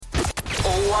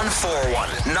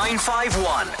0141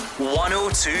 951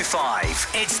 1025.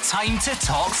 It's time to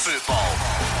talk football.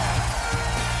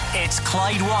 It's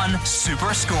Clyde One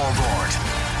Super Scoreboard.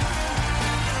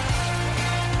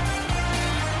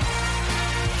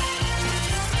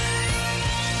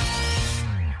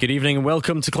 Good evening and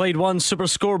welcome to Clyde One Super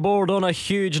Scoreboard on a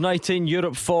huge night in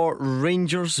Europe for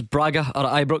Rangers. Braga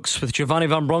are at Ibrox with Giovanni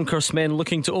Van Bronckhorst's men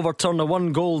looking to overturn a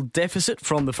 1-goal deficit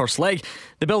from the first leg.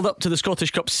 The build up to the Scottish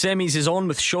Cup semis is on,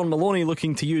 with Sean Maloney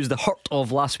looking to use the hurt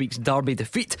of last week's derby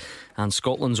defeat, and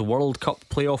Scotland's World Cup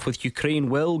playoff with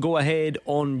Ukraine will go ahead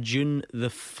on June the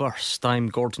 1st. I'm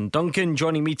Gordon Duncan.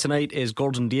 Joining me tonight is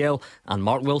Gordon Dalziel and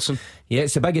Mark Wilson. Yeah,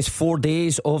 it's the biggest 4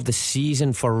 days of the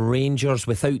season for Rangers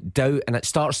without doubt, and it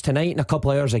starts tonight in a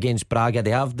couple of hours against Braga.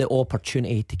 They have the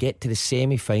opportunity to get to the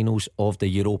semi-finals of the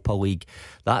Europa League.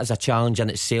 That is a challenge in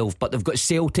itself, but they've got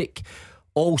Celtic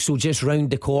also just round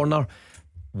the corner.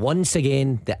 Once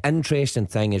again, the interesting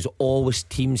thing is always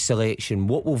team selection.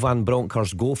 What will Van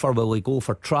Bronckhorst go for? Will he go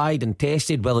for tried and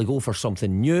tested? Will he go for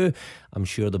something new? I'm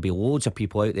sure there'll be loads of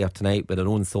people out there tonight with their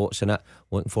own thoughts on it.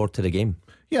 Looking forward to the game.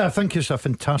 Yeah, I think it's a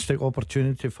fantastic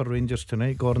opportunity for Rangers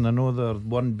tonight, Gordon. I know they're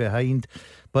one behind,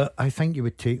 but I think you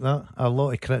would take that. A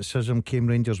lot of criticism came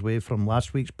Rangers' way from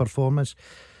last week's performance.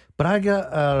 Braga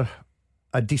are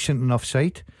a decent enough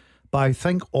side, but I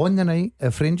think on the night,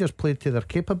 if Rangers played to their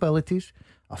capabilities,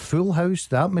 a full house,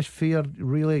 the atmosphere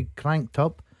really cranked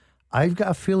up, I've got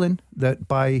a feeling that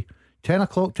by 10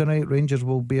 o'clock tonight, Rangers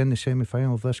will be in the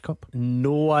semi-final of this cup.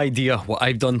 No idea what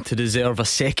I've done to deserve a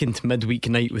second midweek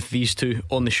night with these two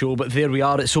on the show, but there we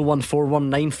are. It's 0141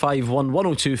 951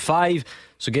 1025.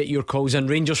 So get your calls in.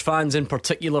 Rangers fans in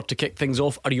particular, to kick things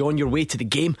off, are you on your way to the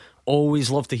game?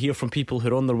 Always love to hear from people who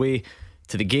are on their way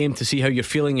to the game, to see how you're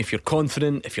feeling, if you're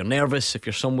confident, if you're nervous, if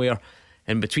you're somewhere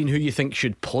in between, who you think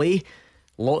should play.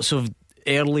 Lots of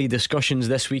early discussions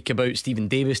this week about Stephen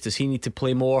Davis. Does he need to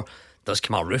play more? Does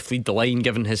Kamal Roof lead the line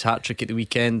given his hat-trick at the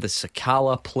weekend? Does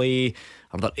Sakala play?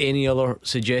 Are there any other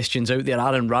suggestions out there?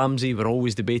 Aaron Ramsey, we're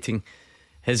always debating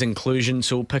his inclusion.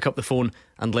 So pick up the phone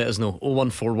and let us know.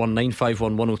 0141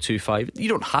 951 1025. You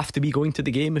don't have to be going to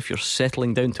the game. If you're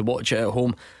settling down to watch it at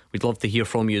home, we'd love to hear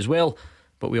from you as well.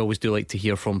 But we always do like to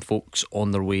hear from folks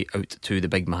on their way out to the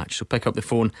big match. So pick up the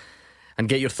phone and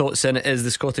get your thoughts in. It is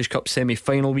the Scottish Cup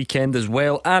semi-final weekend as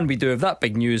well, and we do have that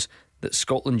big news that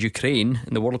Scotland-Ukraine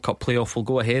in the World Cup playoff will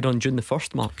go ahead on June the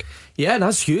 1st, Mark. Yeah,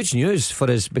 that's huge news for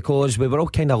us, because we were all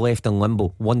kind of left in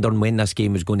limbo, wondering when this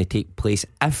game was going to take place,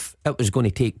 if it was going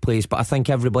to take place. But I think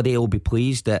everybody will be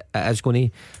pleased that it is going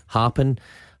to happen,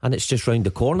 and it's just round the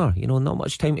corner. You know, not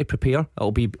much time to prepare.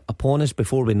 It'll be upon us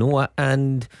before we know it,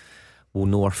 and we'll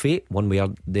know our fate one way or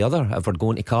the other, if we're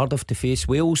going to Cardiff to face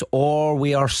Wales, or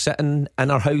we are sitting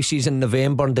in our houses in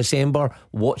November and December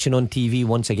watching on TV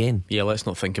once again. Yeah, let's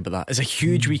not think about that. It's a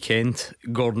huge weekend,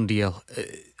 Gordon Dalziel.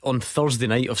 On Thursday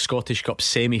night of Scottish Cup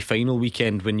semi-final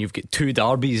weekend, when you've got two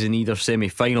derbies in either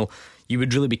semi-final, you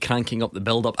would really be cranking up the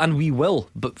build-up, and we will.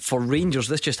 But for Rangers,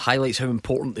 this just highlights how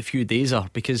important the few days are,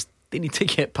 because they need to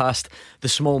get past the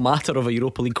small matter of a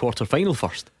Europa League quarter-final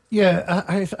first. Yeah,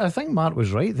 I think Mark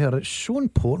was right there. It's so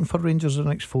important for Rangers the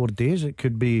next 4 days. It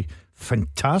could be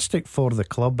fantastic for the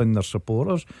club and their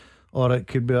supporters, or it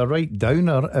could be a right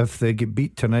downer if they get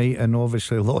beat tonight and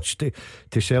obviously lost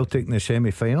to Celtic in the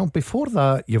semi-final. Before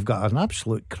that, you've got an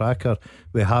absolute cracker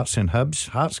with Hearts and Hibs.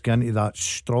 Hearts get into that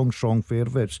strong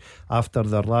favourites after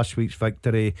their last week's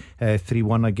victory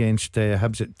 3-1 against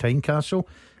Hibs at Tynecastle.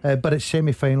 But it's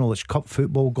semi-final, it's cup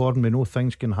football, Gordon. We know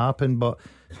things can happen, but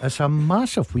it's a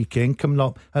massive weekend coming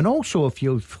up. And also, if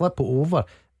you flip it over,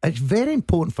 it's very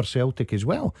important for Celtic as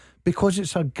well, because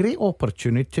it's a great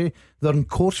opportunity. They're on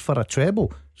course for a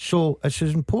treble, so it's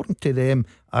as important to them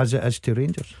as it is to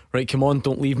Rangers. Right, come on,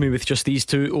 don't leave me with just these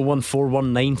two.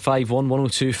 0141 951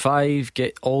 1025.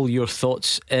 Get all your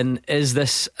thoughts in. Is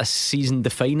this a season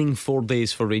defining 4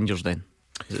 days for Rangers then?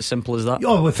 Is it as simple as that?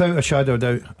 Oh, without a shadow of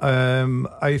doubt.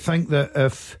 I think that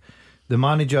if the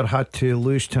manager had to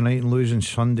lose tonight and lose on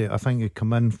Sunday, I think he'd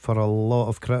come in for a lot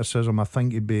of criticism. I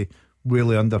think he'd be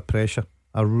really under pressure.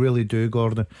 I really do,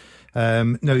 Gordon.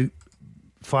 Now,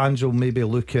 fans will maybe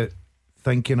look at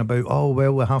thinking about, oh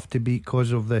well, we have to beat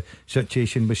because of the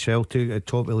situation with Celtic at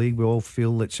top of the league. We all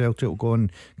feel that Celtic will go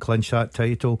and clinch that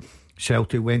title.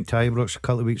 Celtic went to Ibrox a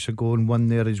couple of weeks ago and won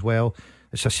there as well.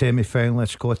 It's a semi-final of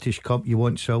Scottish Cup. You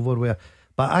want silverware.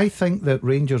 But I think that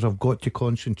Rangers have got to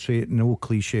concentrate, no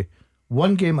cliche,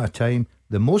 one game at a time.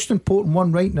 The most important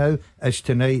one right now is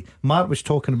tonight. Mark was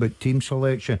talking about team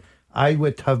selection. I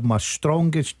would have my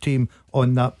strongest team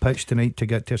on that pitch tonight to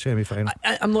get to a semi-final.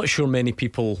 I'm not sure many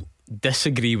people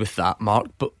disagree with that, Mark,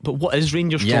 but what is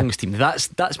Rangers' strongest team?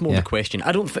 That's more the question.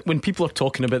 I don't think, when people are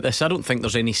talking about this, I don't think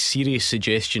there's any serious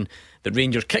suggestion that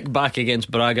Rangers kick back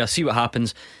against Braga, see what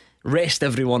happens, rest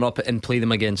everyone up and play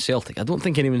them against Celtic. I don't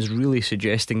think anyone's really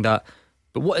suggesting that.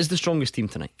 But what is the strongest team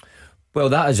tonight? Well,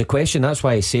 that is a question. That's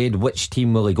why I said, which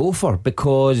team will he go for?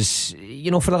 Because,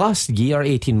 for the last year,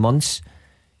 18 months,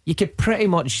 you could pretty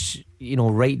much,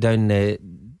 write down the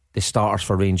starters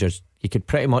for Rangers. You could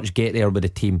pretty much get there with the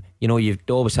team. You'd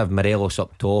always have Morelos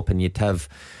up top, and you'd have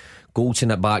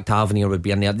Goldson at back. Tavernier would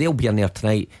be in there. They'll be in there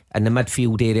tonight, and the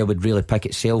midfield area would really pick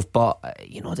itself. But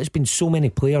there's been so many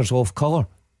players off colour,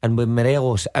 and with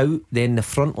Morelos out, then the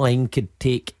front line could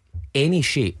take any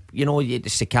shape.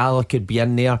 Sakala could be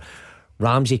in there,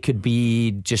 Ramsey could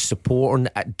be just supporting.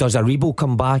 Does Aribo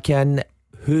come back in?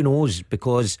 Who knows?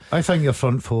 Because I think your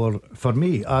front four, for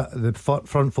me, the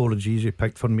front four is easy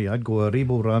picked for me. I'd go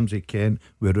Aribo, Ramsey, Kent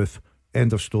with Roof.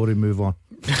 End of story, move on.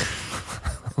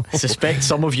 I suspect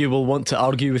some of you will want to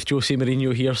argue with Jose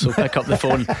Mourinho here, so pick up the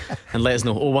phone and let us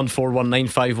know.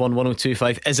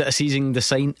 01419511025. Is it a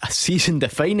season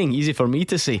defining, easy for me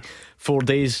to say, 4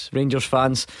 days, Rangers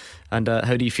fans? And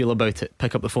how do you feel about it?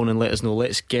 Pick up the phone and let us know.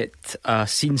 Let's get a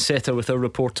scene setter with our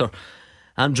reporter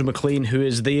Andrew McLean, who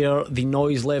is there. The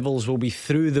noise levels will be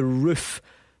through the roof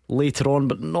later on,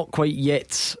 but not quite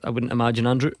yet, I wouldn't imagine,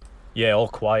 Andrew. Yeah, all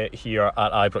quiet here at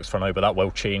Ibrox for now, but that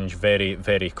will change very,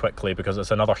 very quickly, because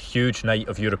it's another huge night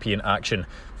of European action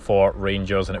for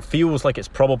Rangers, and it feels like it's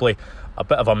probably a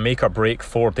bit of a make or break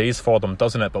 4 days for them,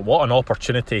 doesn't it? But what an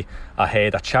opportunity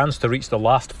ahead, a chance to reach the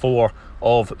last four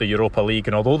of the Europa League.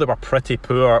 And although they were pretty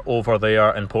poor over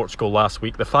there in Portugal last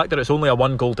week, the fact that it's only a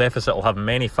 1-goal deficit will have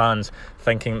many fans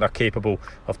thinking they're capable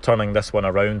of turning this one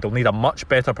around. They'll need a much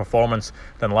better performance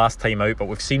than last time out, but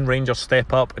we've seen Rangers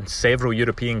step up in several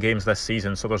European games this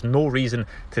season, so there's no reason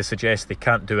to suggest they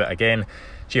can't do it again.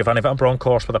 Giovanni Van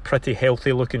Bronckhorst with a pretty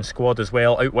healthy looking squad as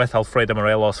well, out with Alfredo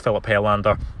Morelos, Philip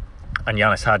Helander and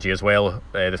Yanis Hadji as well,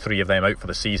 the three of them out for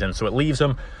the season. So it leaves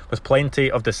him with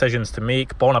plenty of decisions to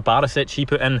make. Borna Barisic, he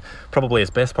put in probably his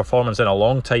best performance in a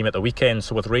long time at the weekend.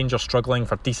 So with Rangers struggling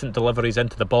for decent deliveries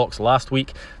into the box last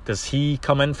week, does he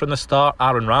come in from the start?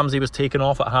 Aaron Ramsey was taken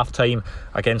off at half time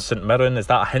against St Mirren. Is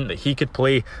that a hint that he could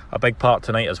play a big part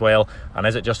tonight as well? And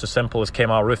is it just as simple as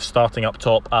Kemar Roof starting up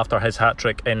top after his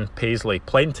hat-trick in Paisley?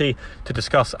 Plenty to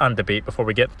discuss and debate before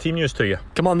we get the team news to you.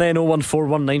 Come on then,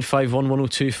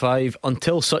 01419511025.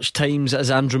 Until such times as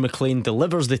Andrew McLean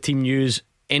delivers the team news,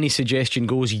 any suggestion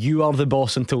goes. You are the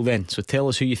boss until then, so tell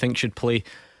us who you think should play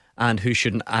and who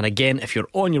shouldn't. And again, if you're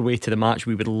on your way to the match,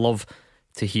 we would love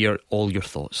to hear all your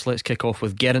thoughts. Let's kick off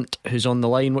with Geraint, who's on the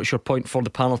line. What's your point for the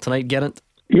panel tonight, Geraint?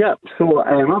 Yeah, so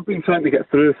I've been trying to get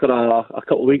through for a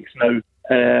couple of weeks now.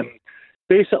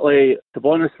 Basically, to be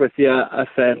honest with you,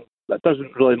 if it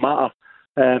doesn't really matter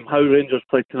how Rangers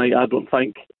played tonight, I don't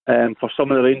think. For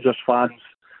some of the Rangers fans,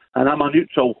 and I'm a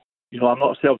neutral, I'm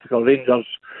not Celtic or Rangers.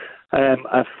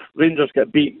 If Rangers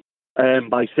get beat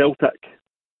by Celtic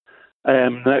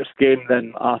the next game,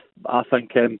 then I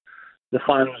think the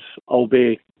fans will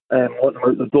be wanting them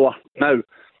out the door. Now,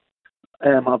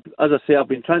 as I say, I've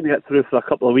been trying to get through for a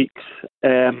couple of weeks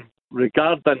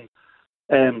regarding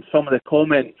some of the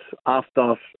comments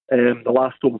after the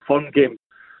last Old Firm game.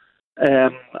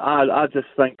 I just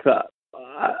think that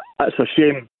it's a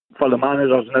shame for the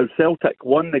managers. Now, Celtic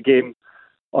won the game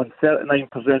on 39%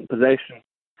 possession.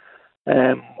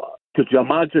 Could you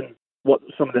imagine what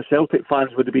some of the Celtic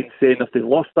fans would have been saying if they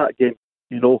lost that game?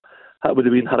 That would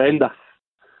have been horrendous.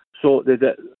 So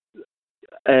they're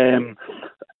going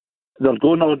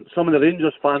on. Some of the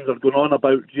Rangers fans are going on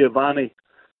about Giovanni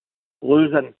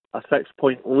losing a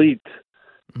 6-point lead,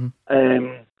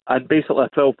 and basically a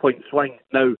 12-point swing.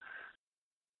 Now,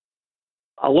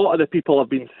 a lot of the people have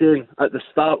been saying at the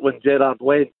start when Gerrard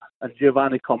went and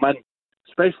Giovanni come in,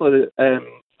 especially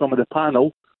some of the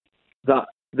panel, that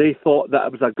they thought that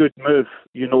it was a good move.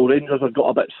 Rangers had got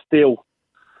a bit stale,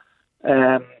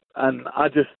 and I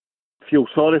just feel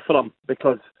sorry for them,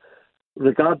 because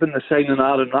regarding the signing of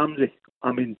Aaron Ramsey,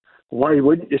 I mean, why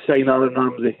wouldn't you sign Aaron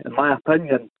Ramsey? In my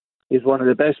opinion, he's one of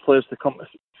the best players to come to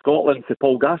Scotland to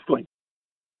Paul Gascoigne.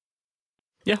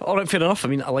 Yeah, alright, fair enough. I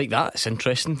mean, I like that. It's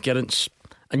interesting. Geraint's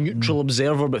a neutral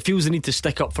observer, but feels the need to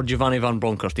stick up for Giovanni Van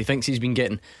Bronckhorst. He thinks he's been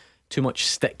getting too much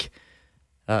stick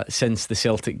since the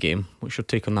Celtic game. What's your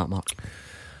take on that, Mark?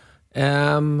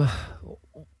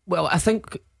 Well, I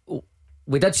think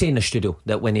we did say in the studio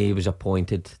that when he was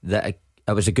appointed that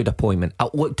it was a good appointment.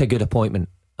 It looked a good appointment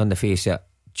on the face of it.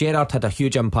 Gerrard had a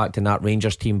huge impact in that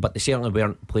Rangers team, but they certainly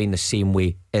weren't playing the same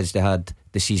way as they had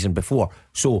the season before.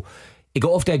 So he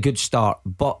got off to a good start,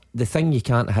 but the thing you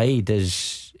can't hide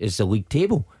is the league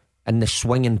table and the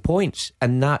swinging points,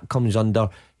 and that comes under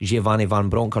Giovanni Van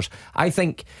Bronckhorst. I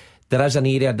think there is an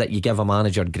area that you give a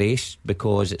manager grace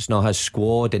because it's not his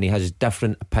squad and he has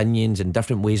different opinions and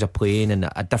different ways of playing and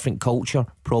a different culture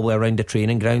probably around the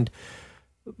training ground.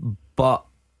 But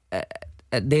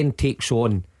it then takes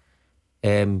on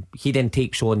he then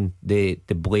takes on the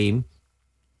blame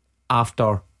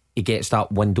after he gets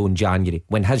that window in January,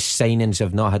 when his signings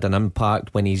have not had an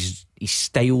impact, when his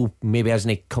style maybe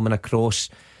isn't coming across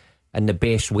in the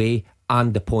best way,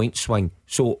 and the point swing.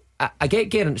 So I get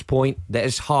Geraint's point that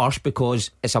it's harsh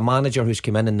because it's a manager who's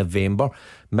come in November,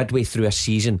 midway through a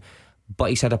season,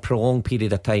 but he's had a prolonged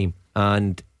period of time,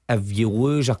 and if you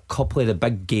lose a couple of the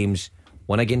big games,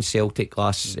 one against Celtic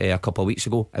a couple of weeks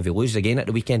ago, if he loses again at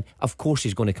the weekend, of course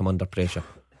he's going to come under pressure.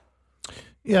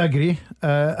 Yeah, I agree,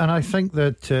 and I think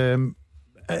that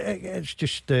it's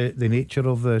just the nature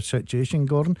of the situation,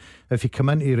 Gordon. If you come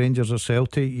into Rangers or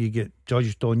Celtic, you get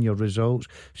judged on your results,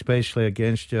 especially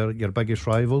against your biggest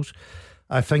rivals.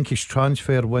 I think his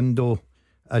transfer window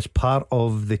as part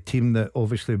of the team that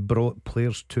obviously brought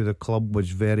players to the club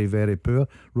was very, very poor.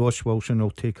 Ross Wilson will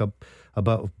take a bit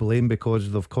of blame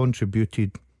because they've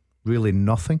contributed really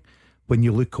nothing. When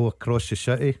you look across the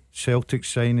city, Celtic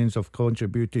signings have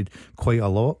contributed quite a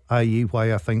lot, i.e.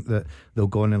 why I think that they'll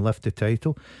go on and lift the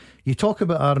title. You talk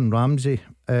about Aaron Ramsey.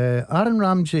 Aaron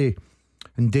Ramsey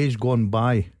in days gone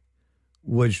by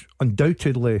was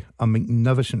undoubtedly a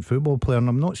magnificent football player, and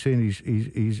I'm not saying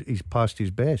he's past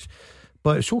his best,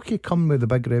 but it's okay coming with a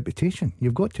big reputation.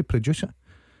 You've got to produce it,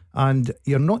 and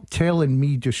you're not telling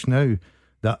me just now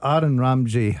that Aaron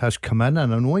Ramsey has come in,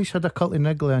 and I know he's had a couple of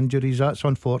niggly injuries. That's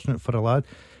unfortunate for a lad.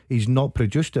 He's not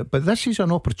produced it, but this is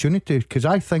an opportunity because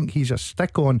I think he's a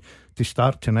stick on to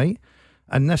start tonight,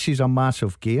 and this is a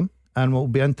massive game, and it'll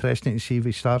be interesting to see if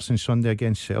he starts on Sunday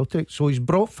against Celtic. So he's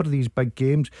brought for these big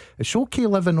games. It's okay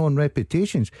living on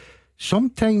reputations.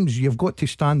 Sometimes you've got to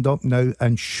stand up now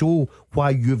and show why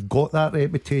you've got that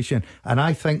reputation, and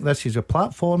I think this is a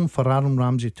platform for Aaron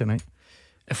Ramsey tonight.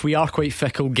 If we are quite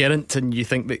fickle, Geraint, and you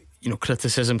think that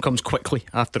criticism comes quickly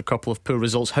after a couple of poor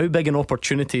results, how big an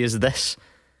opportunity is this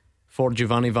for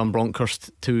Giovanni Van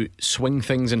Bronckhorst to swing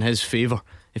things in his favour?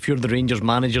 If you're the Rangers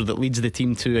manager that leads the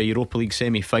team to a Europa League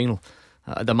semi-final,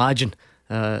 I'd imagine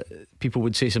people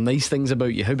would say some nice things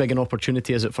about you. How big an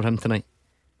opportunity is it for him tonight?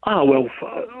 Well,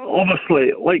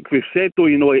 obviously, like we've said though,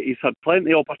 he's had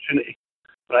plenty of opportunity,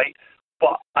 right?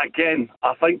 But again,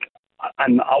 I think,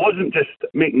 and I wasn't just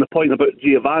making the point about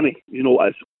Giovanni,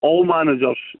 as all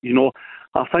managers,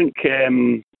 I think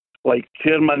like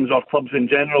chairmans or clubs in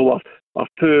general are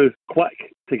too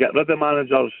quick to get rid of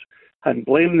managers and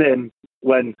blame them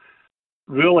when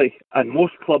really, in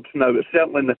most clubs now, it's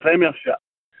certainly in the Premiership,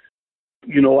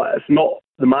 it's not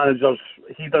the managers,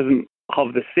 he doesn't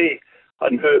have the say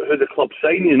on who the club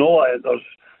sign,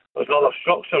 there's other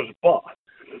structures, but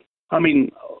I mean,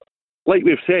 like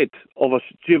we've said,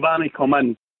 obviously Giovanni come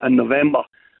in November,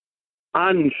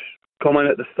 Ange come in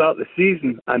at the start of the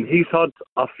season, and he's had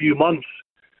a few months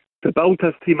to build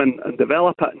his team and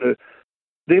develop it. Now,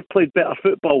 they've played better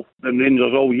football than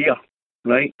Rangers all year,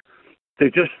 right? They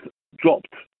just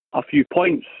dropped a few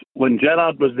points when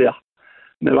Gerrard was there.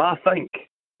 Now, I think,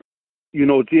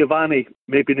 Giovanni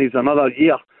maybe needs another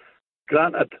year.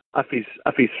 Granted, if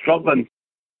he's struggling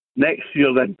next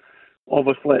year, then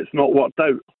obviously it's not worked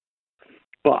out.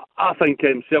 But I think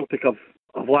Celtic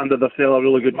have landed themselves a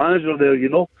really good manager there,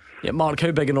 Yeah, Mark, how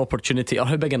big an opportunity or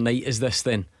how big a night is this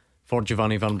then for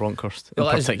Giovanni Van Bronckhorst in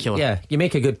particular? Yeah, you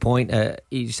make a good point.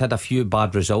 He's had a few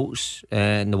bad results,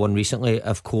 and the one recently,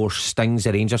 of course, stings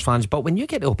the Rangers fans. But when you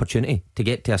get the opportunity to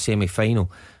get to a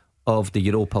semi-final of the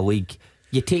Europa League,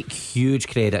 you take huge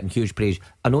credit and huge praise.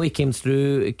 I know he came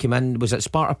in, was it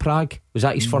Sparta Prague? Was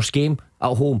that his first game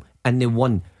at home? And they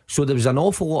won. So there was an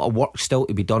awful lot of work still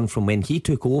to be done from when he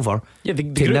took over the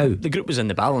group was in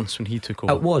the balance when he took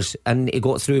over. It was, and he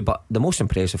got through. But the most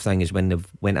impressive thing is when they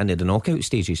went into the knockout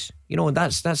stages.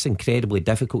 That's incredibly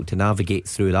difficult to navigate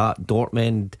through that.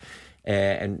 Dortmund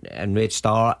and Red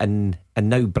Star and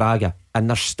now Braga, and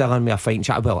they're still in with a fighting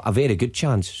chance. Well, a very good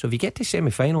chance. So if you get to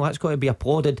semi-final, that's got to be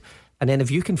applauded. And then if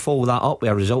you can follow that up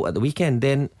with a result at the weekend,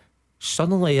 then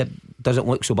suddenly it doesn't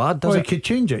look so bad, does it? You could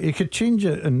change it. You could change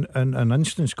it in an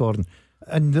instance, Gordon.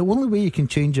 And the only way you can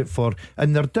change it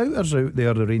and there are doubters out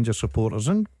there, the Rangers supporters,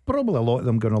 and probably a lot of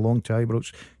them going along to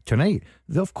Ibrox tonight.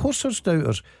 Of course there's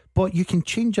doubters, but you can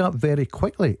change that very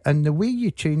quickly. And the way you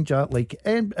change that, like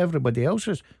everybody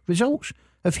else's, results.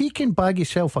 If he can bag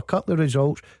himself a couple of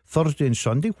results Thursday and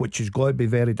Sunday, which has got to be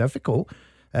very difficult,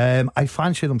 I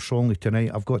fancy them strongly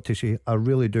tonight, I've got to say. I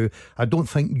really do. I don't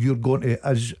think you're going to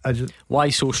as Why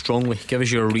so strongly? Give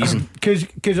us your reason.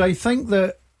 Because I think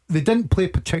that they didn't play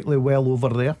particularly well over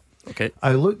there. Okay.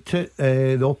 I looked at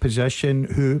the opposition,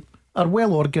 who are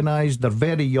well organised, they're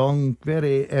very young,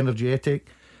 very energetic,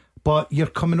 but you're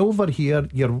coming over here,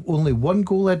 you're only one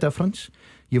goal of difference,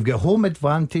 you've got home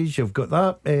advantage, you've got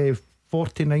that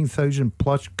 49,000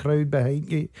 plus crowd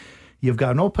behind you, you've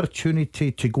got an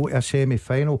opportunity to go to a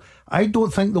semi-final. I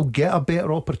don't think they'll get a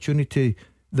better opportunity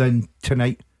than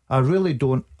tonight. I really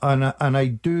don't, and I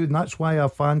do, and that's why I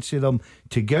fancy them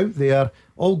to go out there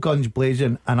all guns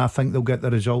blazing, and I think they'll get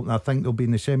the result, and I think they'll be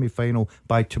in the semi-final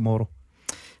by tomorrow.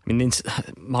 I mean,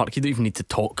 Mark, you don't even need to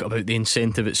talk about the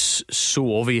incentive. It's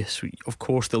so obvious. Of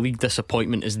course, the league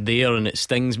disappointment is there and it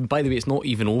stings. By the way, it's not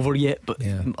even over yet, but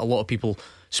a lot of people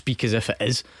speak as if it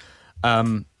is.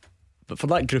 But for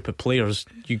that group of players,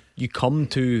 you come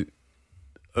to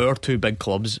our two big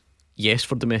clubs, yes,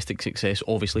 for domestic success,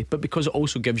 obviously, but because it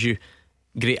also gives you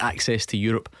great access to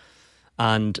Europe.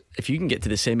 And if you can get to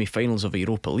the semi-finals of a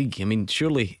Europa League, I mean,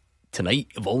 surely tonight,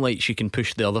 of all nights, you can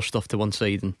push the other stuff to one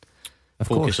side and of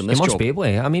focus course, on this you must job. be able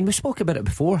to. I mean, we spoke about it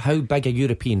before, how big a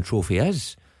European trophy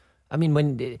is. I mean,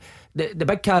 when the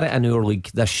big carrot in our league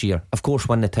this year, of course,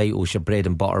 win the titles, your bread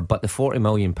and butter, but the £40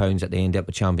 million at the end of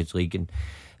the Champions League, and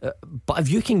but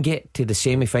if you can get to the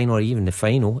semi-final or even the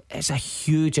final, it's a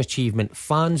huge achievement.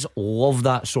 Fans love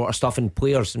that sort of stuff, and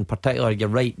players in particular, you're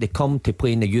right, they come to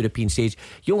play in the European stage.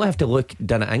 You only have to look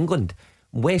down at England.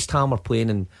 West Ham are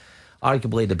playing in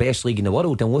arguably the best league in the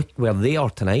world, and look where they are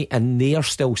tonight, and they're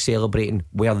still celebrating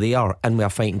where they are and we're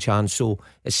fighting chance. So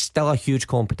it's still a huge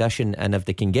competition, and if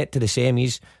they can get to the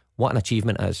semis, what an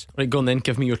achievement it is. Right, go on then,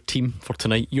 give me your team for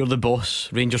tonight. You're the boss.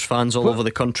 Rangers fans all over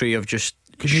the country have just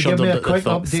Can you give me a quick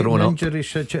update on up. injury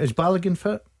situation? Is Balogun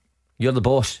fit? You're the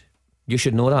boss. You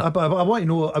should know that. I want to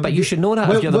know. But you should know that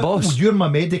if you're the boss. You're my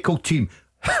medical team.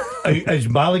 Is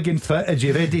Balogun fit? Is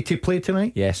he ready to play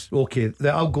tonight? Yes. Okay,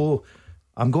 I'll go.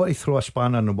 I'm going to throw a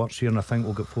spanner in the works here, and I think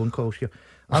we'll get phone calls here.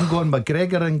 I'm going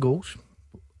McGregor in goals.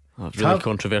 That's really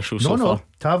controversial so far.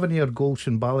 Tavernier,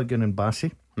 Goldson, Balogun and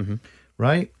Bassey.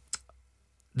 Right.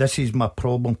 This is my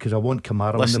problem, because I want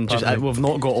Kamara. Listen, we've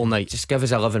not got all night. Just give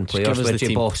us 11 players, give us would the you,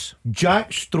 team. boss?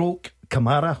 Jack Stroke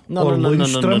Kamara No, or no,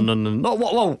 Lundstram. no.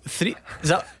 Whoa, three. Is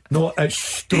that No, it's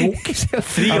Stroke.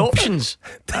 three options?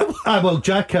 Well,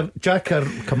 Jack or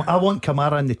I want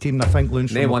Kamara in the team, and I think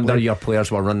Lundstram. No wonder your players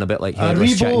were running a bit like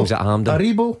headless chickens at Hampden.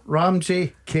 Aribo,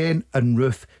 Ramsey, Ken and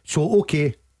Ruth. So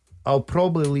okay, I'll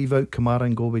probably leave out Kamara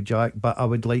and go with Jack, but I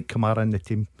would like Kamara in the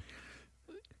team.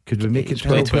 Could we make it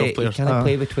 12 players? You can't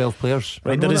play with 12 players.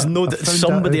 Right, there is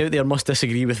somebody out there must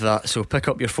disagree with that, so pick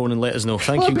up your phone and let us know.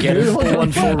 Thank you, Gary.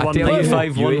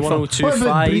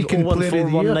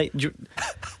 01419511025 Do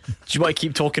you want to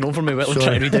keep talking over me while I'm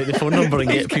trying to read out the phone number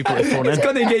and get people to phone in? It's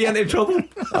going to get you into trouble.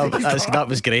 That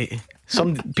was great.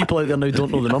 Some people out there now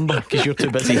don't know the number because you're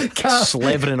too busy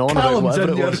slavering on about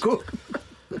whatever it was.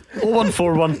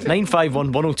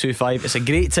 01419511025. It's a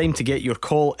great time to get your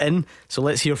call in, so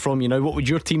let's hear from you now. What would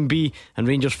your team be? And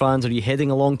Rangers fans, are you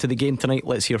heading along to the game tonight?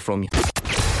 Let's hear from you.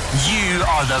 You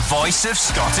are the voice of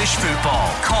Scottish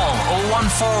football. Call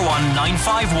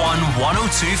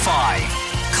 01419511025.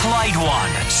 Clyde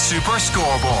One Super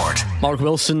Scoreboard. Mark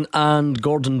Wilson and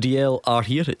Gordon DL are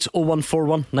here. It's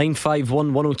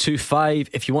 01419511025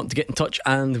 if you want to get in touch,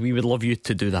 and we would love you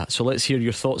to do that. So let's hear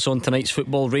your thoughts on tonight's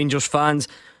football. Rangers fans,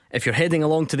 if you're heading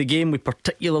along to the game, we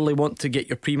particularly want to get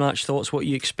your pre-match thoughts. What are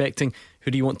you expecting? Who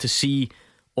do you want to see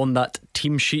on that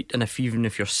team sheet? And even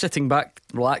if you're sitting back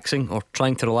relaxing or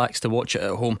trying to relax to watch it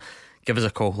at home, give us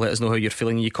a call. Let us know how you're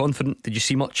feeling. Are you confident? Did you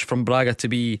see much from Braga to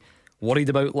be worried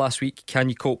about last week? Can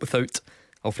you cope without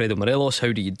Alfredo Morelos?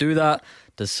 How do you do that?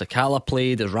 Does Sakala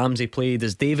play? Does Ramsey play?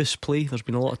 Does Davis play? There's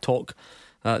been a lot of talk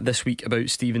this week about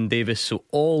Stephen Davis. So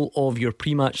all of your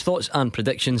pre-match thoughts and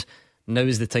predictions, now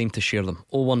is the time to share them.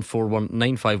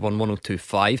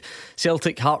 01419511025.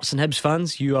 Celtic, Hearts and Hibs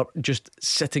fans, you are just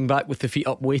sitting back with the feet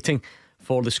up waiting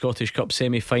for the Scottish Cup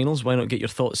semi-finals. Why not get your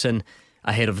thoughts in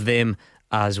ahead of them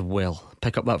as well?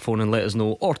 Pick up that phone and let us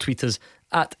know, or tweet us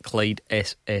at Clyde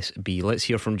SSB. Let's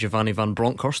hear from Giovanni Van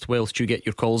Bronckhorst whilst you get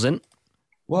your calls in.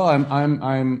 Well,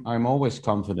 I'm always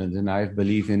confident, and I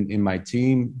believe in my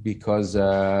team because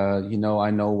I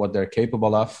know what they're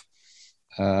capable of,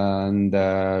 and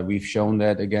we've shown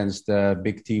that against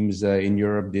big teams in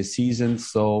Europe this season.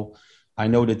 So I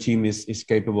know the team is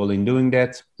capable in doing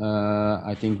that.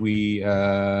 I think we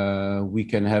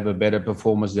can have a better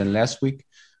performance than last week.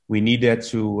 We need that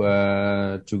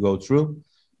to go through.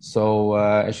 So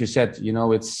as you said,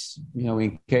 it's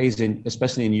in case,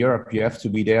 especially in Europe, you have to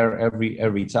be there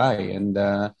every tie, and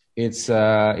it's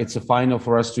a final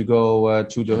for us to go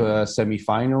to the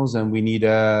semi-finals, and we need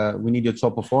a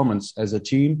top performance as a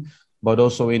team, but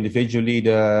also individually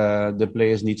the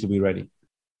players need to be ready.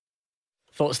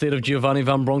 Thoughts there of Giovanni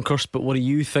Van Bronckhorst, but what do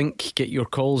you think? Get your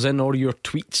calls in or your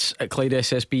tweets at Clyde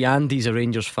SSB. Andy's a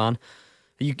Rangers fan.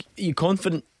 Are you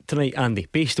confident tonight, Andy,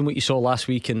 based on what you saw last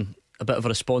week and a bit of a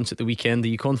response at the weekend? Are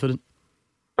you confident?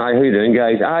 Hi, how you doing,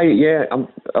 guys? I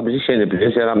was just saying the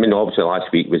producer. I mean, obviously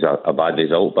last week was a bad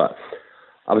result, but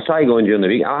I was trying to go on during the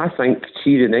week. I think,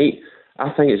 see tonight, I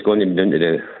think it's going to be down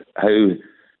to how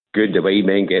good the wide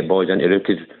men get balls into Roof,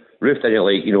 because Roof didn't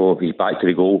like, he's back to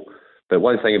the goal. But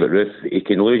one thing about Roof, he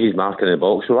can lose his mark in the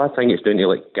box. So I think it's down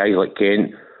to guys like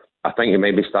Kent. I think it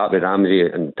maybe start with Ramsey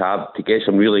and Tab to get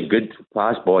some really good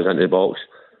pass balls into the box.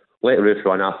 Let Roof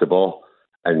run after the ball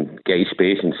and get his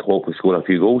space and hopefully score a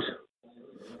few goals.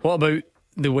 What about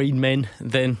the wide men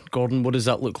then, Gordon? What does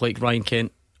that look like? Ryan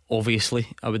Kent, obviously,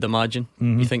 I would imagine.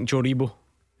 You think Joe Rebo?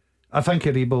 I think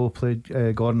Rebo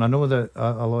played Gordon. I know that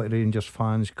a lot of Rangers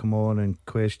fans come on and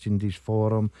questioned his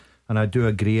form, and I do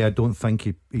agree. I don't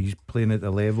think he's playing at the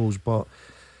levels, but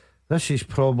this is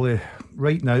probably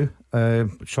right now.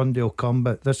 Sunday will come,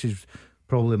 but this is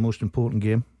probably the most important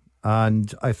game,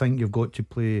 and I think you've got to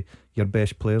play your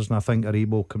best players, and I think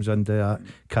Rebo comes into that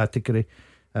category.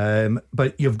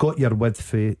 But you've got your width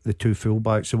for the two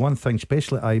fullbacks. The one thing,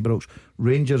 especially at Ibrox,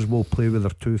 Rangers will play with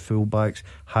their two fullbacks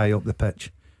high up the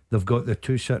pitch. They've got the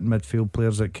two sitting midfield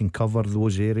players that can cover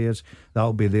those areas.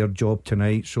 That'll be their job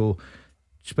tonight. So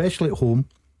especially at home,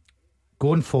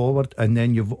 going forward, and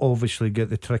then you've obviously got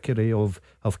the trickery of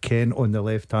Kent on the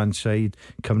left hand side,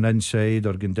 coming inside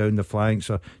or going down the flanks,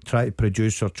 or try to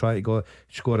produce or try to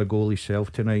score a goal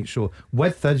himself tonight. So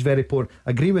width is very important. I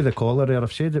agree with the caller there.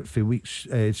 I've said it for weeks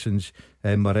since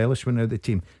Morelos went out of the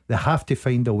team. They have to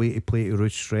find a way to play to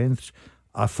Roof's strengths.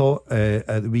 I thought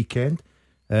at the weekend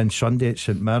and Sunday at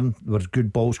St Mirren there was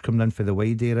good balls coming in for the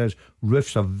wide areas.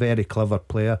 Roof's a very clever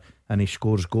player and he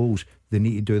scores goals. They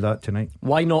need to do that tonight.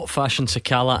 Why not fashion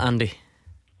Sakala, Andy?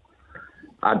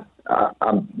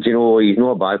 He's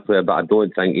not a bad player, but I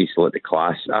don't think he's got the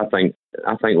class. I think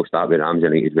we'll start with Ramsey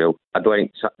tonight as well. I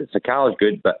don't think Sakala's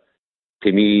good, but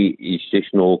to me, he's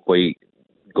just not quite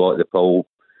got the full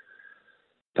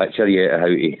picture yet of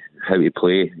how to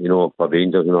play. For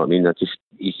Rangers, you know what I mean?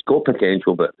 He's got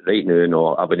potential, but right now, no,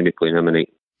 I wouldn't be playing him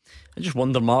tonight. I just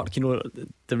wonder, Mark.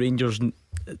 The Rangers,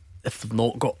 if they've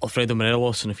not got Alfredo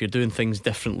Morelos, and if you're doing things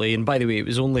differently. And by the way,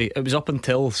 it was up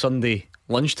until Sunday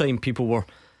lunchtime people were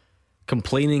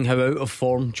complaining how out of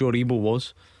form Joe Rebo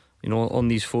was, on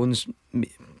these phones.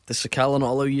 Does Sakala not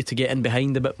allow you to get in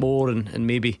behind a bit more and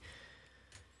maybe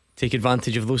take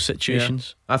advantage of those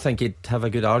situations? I think he'd have a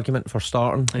good argument for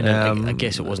starting. I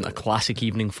guess it wasn't a classic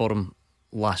evening for him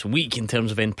last week in terms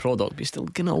of end product, but he's still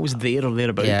kind of always there or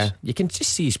thereabouts. Yeah, you can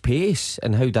just see his pace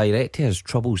and how direct he is,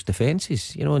 troubles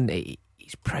defences, and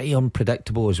he's pretty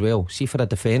unpredictable as well. See, for a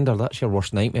defender, that's your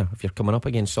worst nightmare if you're coming up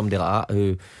against somebody like that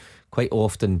who quite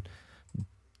often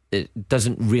it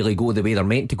doesn't really go the way they're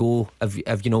meant to go,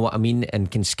 if you know what I mean, and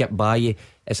can skip by you.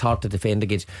 It's hard to defend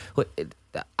against. Look,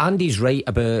 Andy's right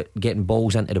about getting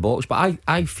balls into the box, but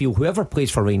I feel whoever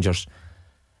plays for Rangers,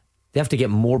 they have to get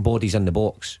more bodies in the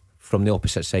box from the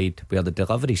opposite side where the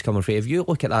delivery's coming from. If you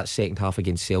look at that second half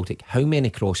against Celtic, how many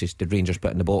crosses did Rangers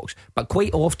put in the box? But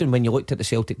quite often when you looked at the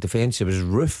Celtic defence, it was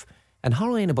Roof and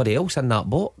hardly anybody else in that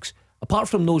box, apart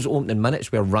from those opening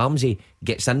minutes where Ramsey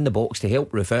gets in the box to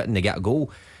help Roof out and they get a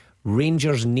goal.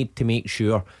 Rangers need to make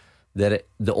sure that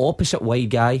the opposite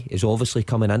wide guy is obviously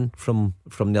coming in from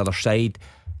the other side.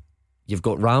 You've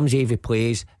got Ramsey if he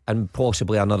plays, and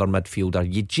possibly another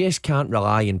midfielder. You just can't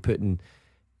rely on putting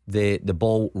the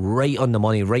ball right on the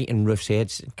money, right in Roof's head.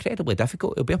 It's incredibly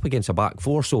difficult. He'll be up against a back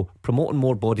four, so promoting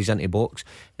more bodies into the box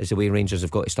is the way Rangers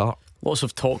have got to start. Lots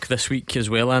of talk this week as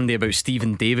well, Andy, about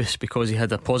Stephen Davis because he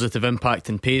had a positive impact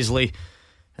in Paisley,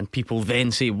 and people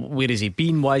then say, where has he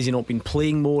been? Why has he not been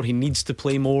playing more? He needs to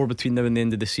play more between now and the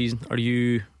end of the season. Are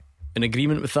you in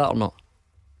agreement with that or not?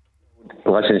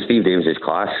 Listen, Steve Davis is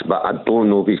class, but I don't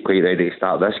know if he's quite ready to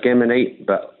start this game tonight.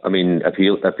 But I mean, if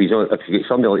you get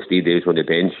somebody like Steve Davis on the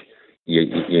bench,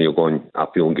 you're going, I'm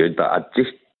feeling good. But I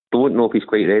just don't know if he's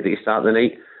quite ready to start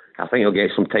tonight. I think he'll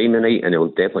get some time tonight, and he'll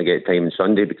definitely get time on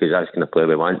Sunday because that's the kind of player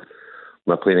we want.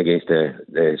 We're playing against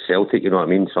the Celtic, you know what I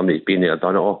mean? Somebody's been there,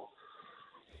 done it all.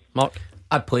 Mark?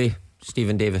 I'd play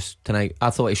Stephen Davis tonight. I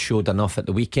thought he showed enough at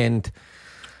the weekend.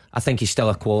 I think he's still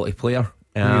a quality player.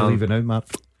 Who are you leaving out,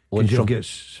 Matt? You've got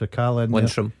Sakala in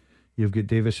Lundstram. there. You've got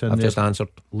Davis in I've there. just answered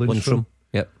Lundstram.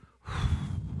 Yep.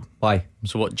 Why?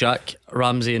 So what, Jack,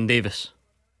 Ramsey and Davis?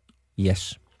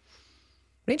 Yes.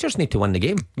 Rangers need to win the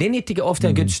game. They need to get off to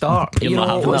a good start. You're not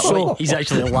having that, right? He's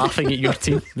actually laughing at your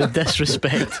team. The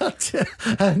disrespect.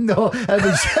 No, it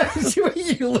was when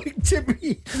you looked at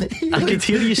me. I could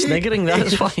hear you sniggering.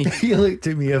 That's why. You looked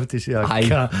at me. You have to say, I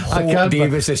can't.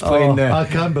 Davis is playing there. I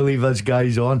can't believe this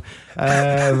guy's on.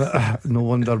 No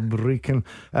wonder breaking.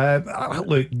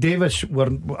 Look, Davis.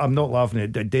 I'm not laughing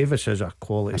at Davis. Is a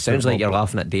quality. It sounds like you're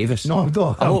laughing at Davis. No.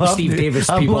 I hope Steve Davis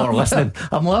people are listening.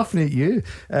 I'm laughing at you.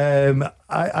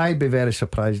 I'd be very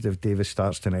surprised if Davis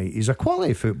starts tonight. He's a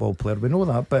quality football player, we know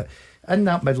that, but in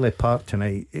that middle part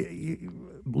tonight,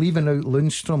 leaving out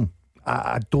Lundstrom,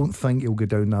 I don't think he'll go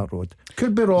down that road.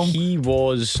 Could be wrong. He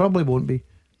was probably won't be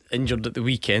injured at the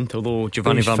weekend, although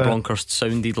Giovanni Van Bronckhorst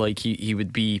sounded like he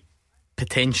would be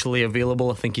potentially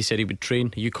available. I think he said he would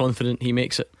train. Are you confident he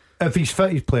makes it? If he's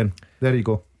fit, he's playing. There you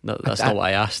go. No, that's not what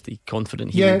I asked. He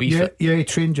confident he will be fit? Yeah, he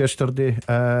trained yesterday.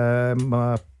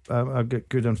 I get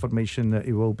good information that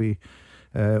he will be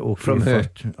okay. From who?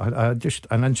 Just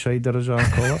an insider, as I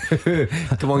call it.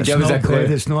 Come on, give us a clue.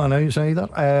 It's not an outsider.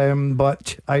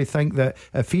 But I think that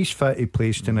if he's fit, he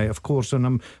plays tonight, of course.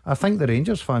 And I think the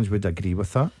Rangers fans would agree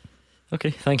with that.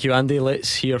 Okay, thank you, Andy.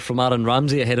 Let's hear from Aaron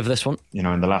Ramsey ahead of this one. You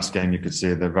know, in the last game, you could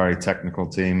see they're a very technical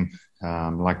team.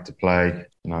 Like to play,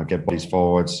 get bodies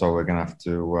forward. So we're gonna have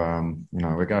to,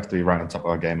 we're gonna have to be right on top of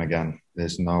our game again.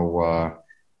 There's no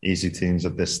easy teams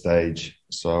at this stage.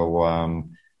 So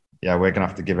we're gonna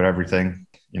have to give it everything.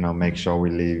 Make sure we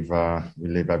leave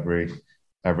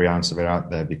every ounce of it out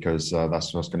there, because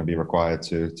that's what's going to be required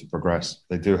to progress.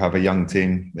 They do have a young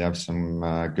team. They have some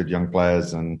good young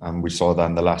players, and we saw that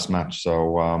in the last match.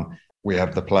 So we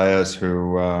have the players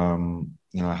who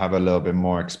have a little bit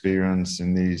more experience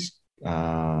in these.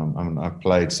 I've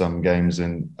played some games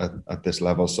at this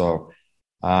level, so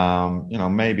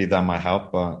maybe that might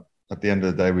help. But at the end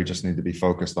of the day, we just need to be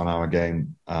focused on our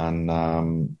game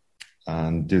and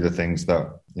do the things that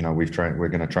we're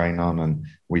going to train on, and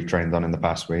we've trained on in the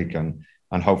past week, and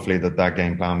hopefully that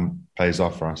game plan pays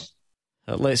off for us.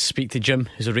 Let's speak to Jim,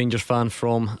 who's a Rangers fan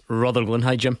from Rutherglen.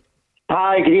 Hi, Jim.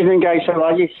 Hi, good evening, guys. How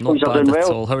are you? Not bad at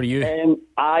all. How are you?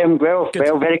 I am well. Good.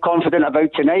 Well, very confident about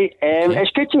tonight.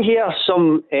 It's good to hear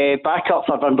some backup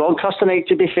for Van Bronckhorst tonight,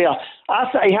 to be fair.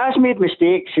 He has made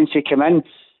mistakes since he came in,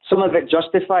 some of it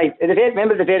justified.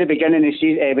 Remember at the very beginning of the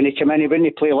season, when he came in, he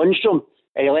wouldn't play Lundstrom.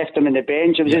 He left him on the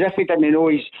bench. It was as if he didn't know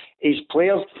his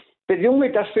players. But the only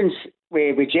difference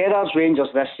with Gerrard's Rangers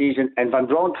this season and Van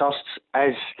Bronckhorst's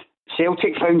is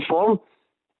Celtic found form.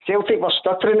 Celtic were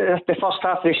stuttering at the first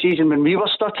half of the season when we were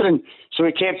stuttering, so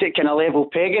he kept it kind of level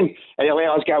pegging, and he let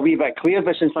us get a wee bit clear.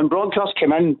 But since Van Bronckhorst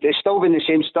came in, it's still been the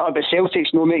same stutter, but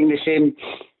Celtic's not making the same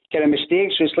kind of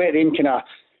mistakes, so it's let them kind of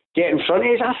get in front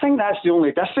of us. I think that's the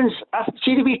only difference. I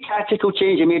see the wee tactical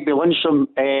change he made by Lundstrom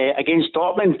against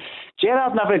Dortmund.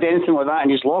 Gerrard never did anything like that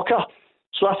in his locker,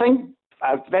 so I think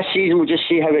this season we'll just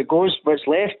see how it goes, what's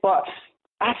left. But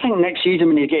I think next season,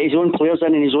 when he get his own players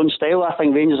in his own style, I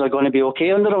think Rangers are going to be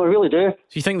okay under him. I really do.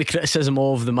 So you think the criticism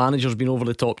of the manager's been over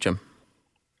the top, Jim?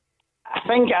 I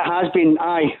think it has been.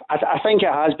 I think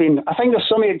it has been. I think there's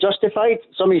some of it justified,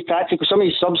 some of his tactical, some of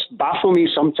his subs baffle me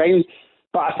sometimes.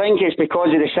 But I think it's because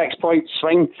of the 6-point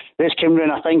swing that's come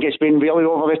round. I think it's been really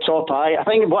over the top. I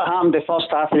think what happened the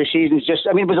first half of the season is just,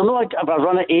 was there not a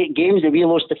run of 8 games that we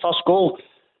lost the first goal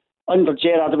under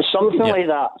Gerrard? There was something like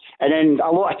that. And then a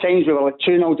lot of times we were like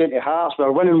 2-0 down to Hearts, we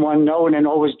were winning 1-0 and then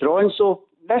always drawing. So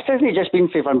this hasn't just been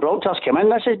for Van Bronckhorst come in,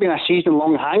 this has been a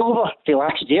season-long hangover for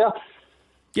last year.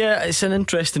 Yeah, it's an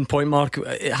interesting point, Mark.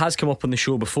 It has come up on the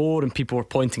show before, and people were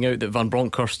pointing out that Van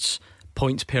Bronckhorst's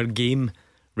points per game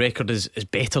record is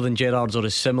better than Gerrard's or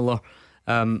is similar,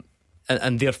 and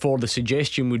therefore the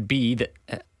suggestion would be that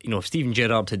if Steven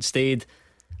Gerrard had stayed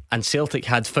and Celtic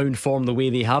had found form the way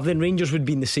they have, then Rangers would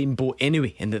be in the same boat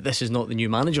anyway, and that this is not the new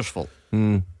manager's fault.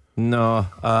 No,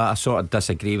 I sort of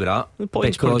disagree with that. The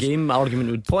points per game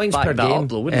argument would points back per that game, up,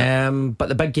 though, wouldn't it? But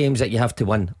the big games that you have to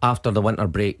win after the winter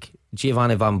break.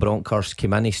 Giovanni Van Bronckhorst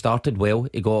came in, he started well,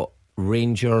 he got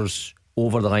Rangers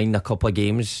over the line a couple of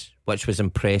games, which was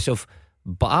impressive.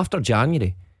 But after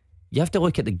January, you have to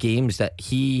look at the games that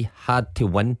he had to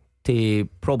win to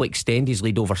probably extend his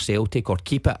lead over Celtic or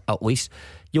keep it at least.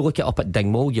 You look at up at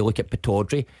Dingwall, you look at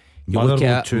Pittodrie, you look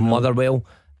at Motherwell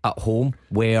at home,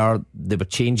 where there were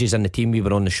changes in the team. We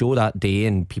were on the show that day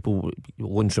and people,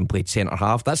 Lundstrom played centre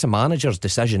half. That's a manager's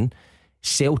decision.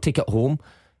 Celtic at home,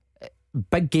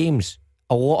 big games,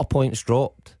 a lot of points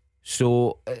dropped.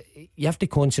 So you have to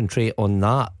concentrate on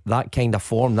that kind of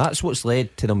form. That's what's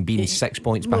led to them being 6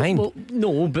 points behind. Well,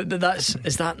 no, but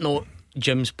is that not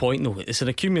Jim's point though, it's an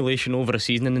accumulation over a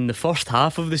season, and in the first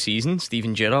half of the season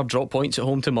Steven Gerrard dropped points at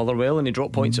home to Motherwell, and he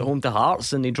dropped points at home to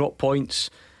Hearts, and he dropped points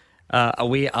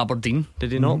away at Aberdeen,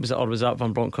 did he not? Was that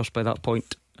Van Bronckhorst by that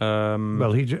point?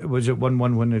 Well, he was it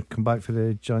 1-1 when they come back for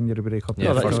the January break-up.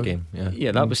 Yeah, first game.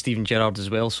 Yeah, that was Steven Gerrard as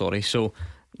well. Sorry, so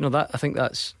that I think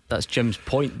that's Jim's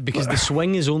point, because the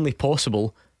swing is only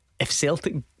possible if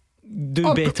Celtic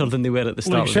do better than they were at the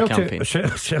start of the campaign.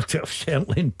 Celtic have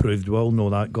certainly improved. We all know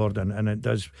that, Gordon, and it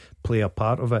does play a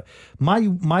part of it.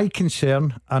 My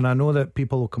concern, and I know that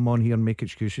people will come on here and make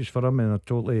excuses for him, and I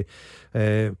totally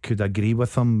could agree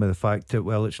with him with the fact that,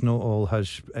 well, it's not all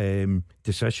his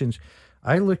decisions.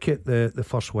 I look at the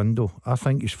first window. I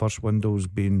think his first window's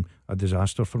been a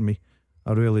disaster for me.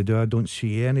 I really do. I don't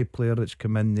see any player that's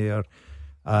come in there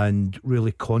and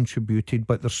really contributed,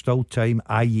 but there's still time,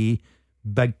 i.e.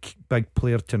 big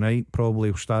player tonight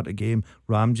probably will start a game,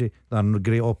 Ramsey. There's a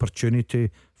great opportunity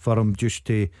for him just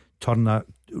to turn that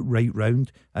right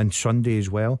round, and Sunday as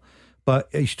well. But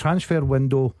his transfer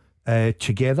window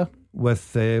together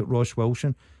with Ross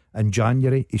Wilson in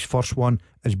January, his first one,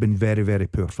 has been very, very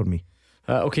poor for me.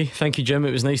 Okay, thank you, Jim.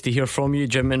 It was nice to hear from you,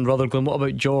 Jim in Rutherglen. What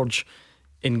about George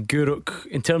in Gourock?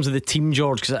 In terms of the team,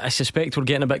 George, because I suspect we're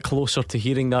getting a bit closer to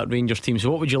hearing that Rangers team, so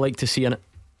what would you like to see in it?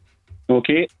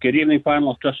 Okay, good evening,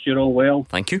 panel. I trust you're all well.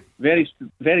 Thank you. Very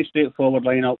straightforward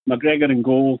lineup. McGregor in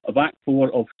goal, a back four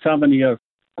of Tavernier,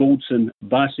 Goldson,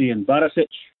 Bassey and Barisic.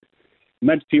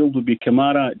 Midfield would be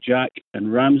Kamara, Jack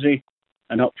and Ramsey,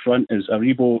 and up front is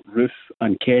Aribo, Roof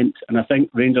and Kent. And I think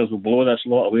Rangers will blow this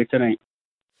lot away tonight.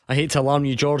 I hate to alarm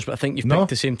you, George, but I think you've picked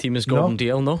the same team as Gordon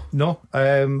Dalziel. No,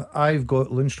 I've got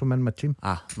Lundstrom in my team.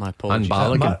 My apologies. And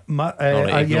Balogun.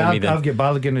 I've got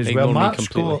Balogun as well. Mark's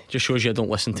got, just shows you I don't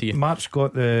listen to you. Mark's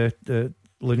got the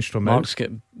Lundstrom. Mark's got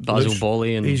Basil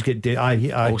Bolly, and he's got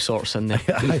all sorts in there.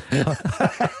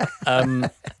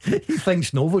 He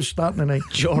thinks Novo's starting tonight.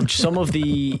 George, some of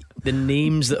the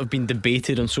names that have been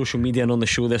debated on social media and on the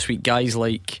show this week, guys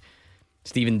like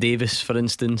Stephen Davis, for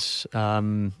instance.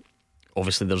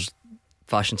 Obviously there's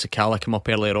Fashion Sakala come up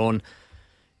earlier on.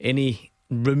 Any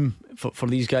room for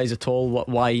these guys at all?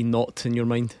 Why not in your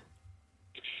mind?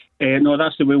 No,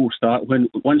 that's the way we'll start.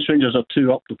 Once Rangers are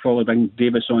 2 up, they'll probably bring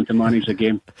Davis on to manage the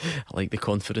game. I like the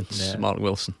confidence, Mark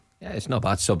Wilson. Yeah, it's not a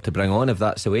bad sub to bring on if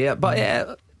that's the way.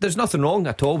 But there's nothing wrong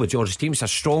at all with George's team. It's a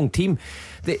strong team.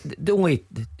 The only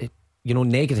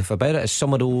negative about it is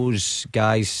some of those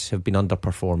guys have been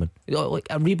underperforming. Like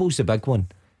Aribo's the big one.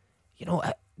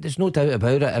 There's no doubt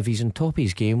about it. If he's on top of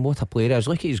his game, what a player is.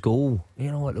 Look at his goal,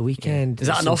 at the weekend. Is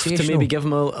that enough to maybe give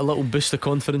him a little boost of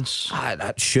confidence?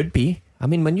 That should be. I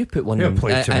mean, when you put one in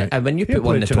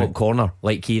the top corner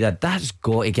like he did, that's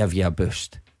got to give you a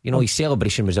boost. His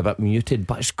celebration was a bit muted,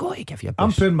 but it's got to give you a boost.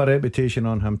 I'm putting my reputation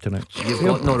on him tonight. You've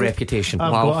got no reputation.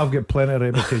 I've got plenty of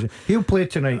reputation. He'll play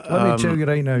tonight. Let me tell you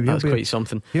right now. That's quite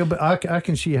something. I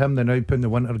can see him now putting the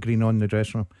wintergreen on the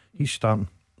dressing room. He's starting.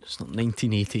 It's not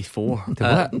 1984.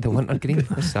 The wintergreen?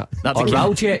 What's that?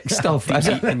 Raljek stuff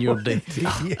in your day.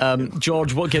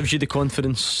 George, what gives you the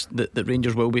confidence that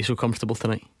Rangers will be so comfortable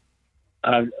tonight?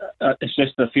 It's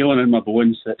just the feeling in my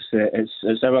bones.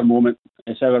 It's our moment.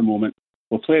 It's our moment.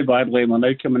 We'll play badly. We're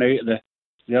now coming out of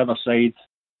the other side.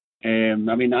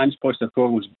 Ange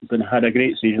Postecoglou had a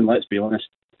great season, let's be honest.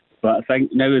 But I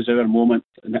think now is our moment.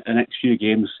 In the next few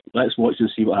games, let's watch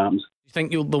and see what happens. You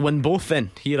think they'll win both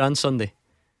then, here and Sunday?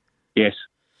 Yes.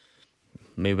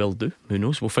 May well do. Who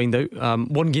knows? We'll find out.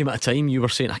 One game at a time. You were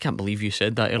saying, I can't believe you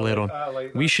said that earlier on.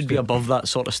 We should be above that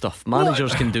sort of stuff.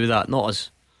 Managers can do that, not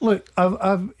us. Look,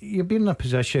 you've been in a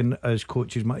position as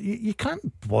coaches, you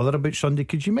can't bother about Sunday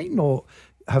because you might not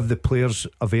have the players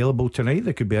available tonight.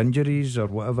 There could be injuries or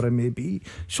whatever it may be.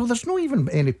 So there's not even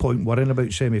any point worrying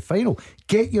about semi-final.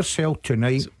 Get yourself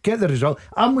tonight, get the result.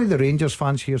 I'm with the Rangers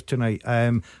fans here tonight.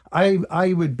 I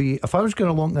would be, if I was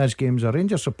going along this game as a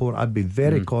Rangers support, I'd be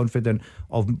very confident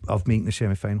of making the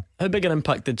semi-final. How big an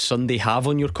impact did Sunday have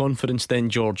on your confidence then,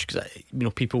 George? Because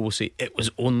people will say it was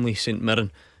only St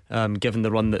Mirren, given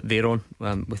the run that they're on,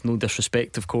 with no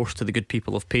disrespect of course to the good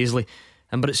people of Paisley,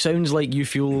 but it sounds like you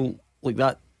feel like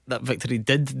that victory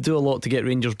did do a lot to get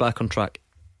Rangers back on track.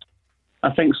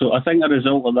 I think so. I think a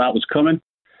result of that was coming,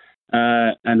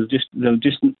 and they've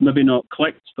just maybe not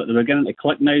clicked, but they're beginning to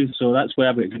click now. So that's why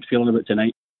I've got a good feeling about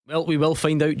tonight. Well, we will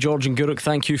find out. George and Gourock,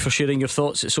 thank you for sharing your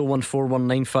thoughts. It's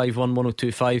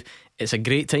 01419511025. It's a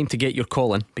great time to get your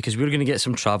call in because we're going to get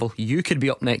some travel. You could be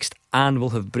up next, and we'll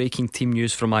have breaking team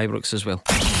news from Ibrox as well.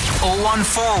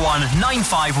 0141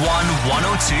 951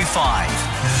 1025.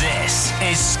 This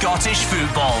is Scottish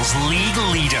football's league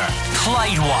leader,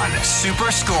 Clyde One Super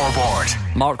Scoreboard.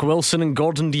 Mark Wilson and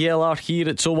Gordon Dalziel are here.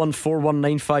 It's 0141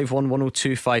 951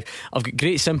 1025. I've got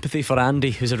great sympathy for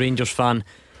Andy, who's a Rangers fan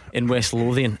in West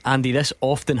Lothian. Andy, this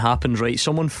often happens, right?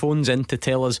 Someone phones in to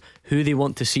tell us who they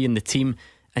want to see in the team,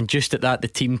 and just at that the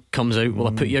team comes out. Will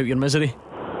I put you out your misery?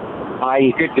 Aye,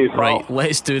 you could do. Right,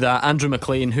 let's do that. Andrew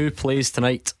McLean, who plays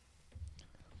tonight?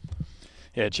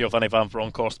 Yeah, Giovanni Van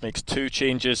Bronckhorst makes 2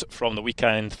 changes from the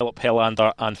weekend. Philip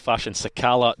Helander and Fashion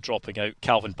Sakala dropping out.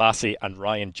 Calvin Bassey and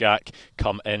Ryan Jack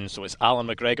come in. So it's Alan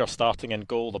McGregor starting in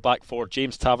goal. The back four,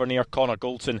 James Tavernier, Connor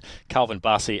Goldson, Calvin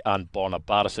Bassey and Borna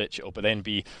Barisic. It will then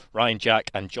be Ryan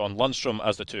Jack and John Lundstrom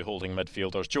as the 2 holding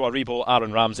midfielders. Joe Aribo,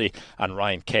 Aaron Ramsey and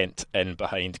Ryan Kent in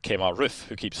behind Kemar Roof,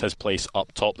 who keeps his place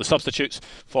up top. The substitutes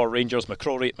for Rangers: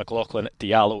 McCrory, McLaughlin,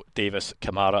 Diallo, Davis,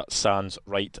 Kamara, Sands,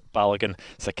 Wright, Balogun,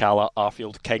 Sakala, Arfield,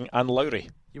 King and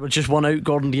Lowry. You were just 1 out,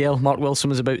 Gordon Dalziel. Mark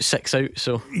Wilson was about 6 out,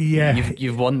 so yeah,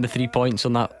 you've won the 3 points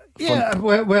on that front.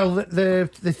 Yeah, well the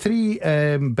 3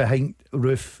 behind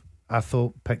Roof, I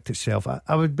thought, picked itself.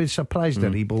 I would be surprised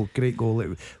at Rebo. Great goal at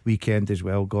weekend as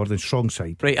well, Gordon. Strong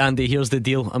side. Right, Andy, here's the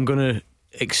deal. I'm going to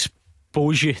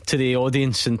expose you to the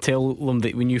audience and tell them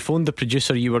that when you phoned the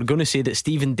producer, you were going to say that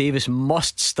Stephen Davis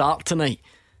must start tonight,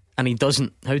 and he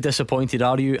doesn't. How disappointed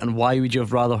are you, and why would you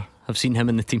have rather have seen him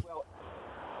in the team?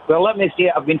 Well, let me say,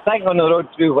 I've been thinking on the road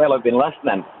through while I've been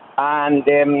listening,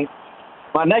 and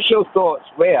my initial thoughts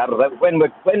were that when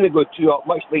we go 2 up,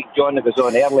 much like John was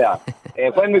on earlier,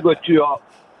 when we go 2 up,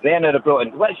 then at the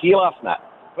Broughton, what's he laughing at?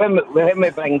 When we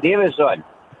bring Davis on,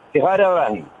 to her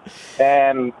in.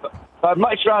 I'd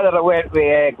much rather have went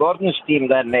with Gordon's team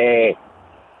than Mr.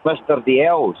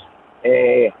 Dalziel's.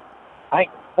 I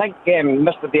think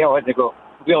Mr. Dalziel hasn't got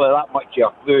really that much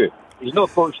of a clue. He's not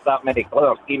coached that many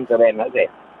clever teams around, has he?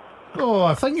 Oh,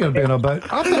 I think you're being a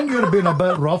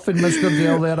bit rough in Mr.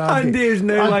 Dalziel there, Andy. Andy is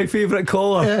now my favourite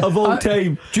caller of all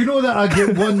time. Do you know that I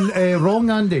get one wrong,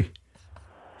 Andy?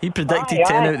 He predicted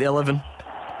 10 out of the 11.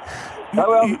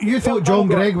 You thought John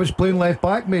Gregg was playing left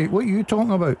back, mate. What are you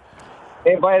talking about?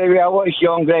 By the way, I watched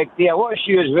John Gregg there. I watched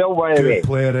you as well, by the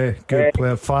way. Good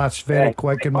player, fast, very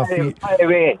quick in my feet. By the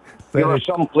way, you were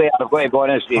some player, I've got to be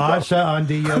honest with you. That's it,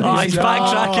 Andy. He's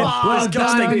backtracking.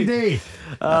 Disgusting. Andy.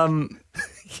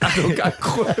 I don't get a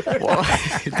clue.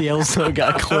 Dale's not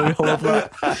got a clue. I love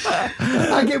that.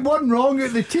 I get one wrong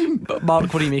at the team. But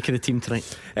Mark, what do you make of the team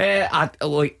tonight?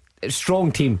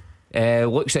 Strong team.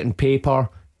 Looks it in paper.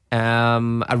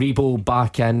 Aribo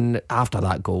back in after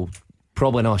that goal.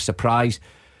 Probably not a surprise.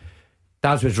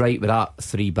 Daz was right with that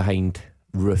 3 behind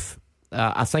Roof.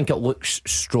 I think it looks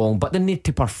strong, but they need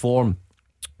to perform.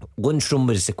 Lundstrom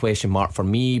was the question mark for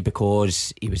me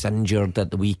because he was injured at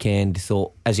the weekend.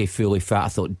 Thought, is he fully fit? I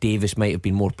thought Davis might have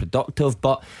been more productive,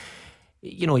 but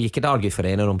you know, you could argue for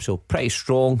any of them. So pretty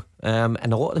strong,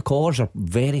 and a lot of the callers are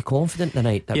very confident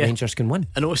tonight that Rangers can win.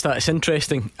 I noticed that. It's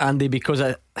interesting, Andy, because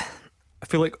I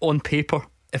feel like on paper,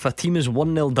 if a team is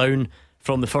 1-0 down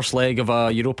from the first leg of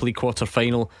a Europa League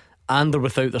quarter-final and they're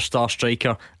without their star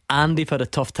striker and they've had a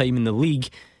tough time in the league,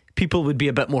 people would be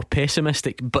a bit more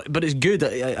pessimistic. But it's good.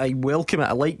 I welcome it.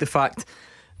 I like the fact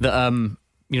that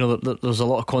there's a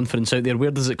lot of confidence out there.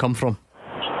 Where does it come from?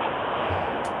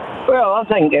 Well, I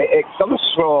think it comes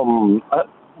from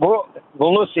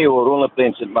we'll not say we're only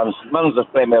playing St Mirren's. St Mirren's a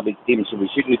Premier League team, so we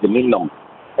shouldn't demean them,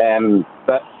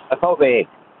 but I thought they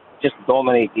just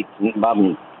dominated St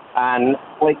Mirren, and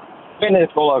like many of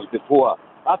the callers before,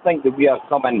 I think that we are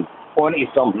coming onto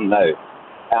something now,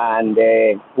 and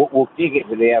we'll take it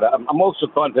to there. I'm also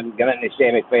confident getting into the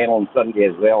semi-final on Sunday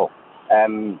as well.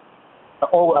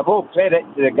 I've all credit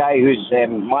to the guy who's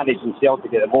managing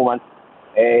Celtic at the moment.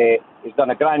 He's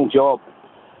done a grand job,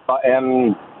 but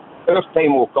our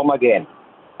time will come again.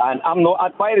 And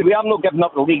by the way, I'm not giving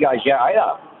up the league as yet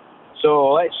either.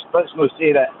 So let's not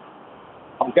say that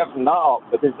I'm giving that up,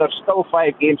 because there's still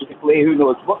 5 games to play. Who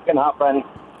knows what can happen?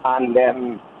 And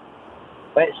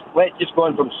let's just go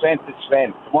on from strength to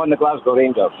strength. Come on, the Glasgow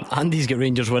Rangers. Andy's got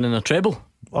Rangers winning a treble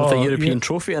with a European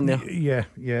trophy in there. Yeah.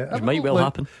 It might well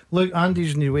happen. Look,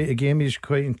 Andy's in the way to game. He's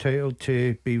quite entitled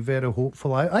to be very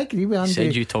hopeful. I agree with Andy. He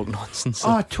said you talk nonsense.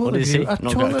 I totally agree.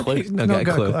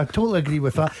 I totally agree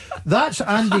with that. That's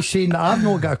Andy saying that I've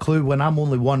not got a clue when I'm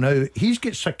only 1 out. He's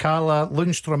got Sakala,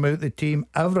 Lundstrom out the team,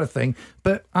 everything.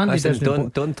 But Andy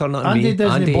doesn't. Don't turn that on me.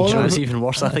 Andy bother. It's even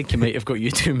worse. I think he might have got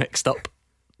you two mixed up.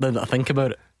 Now that I think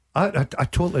about it. I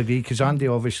totally agree, because Andy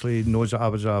obviously knows that I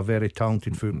was a very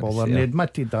talented footballer, and he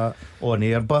admitted that on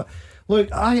air. But look,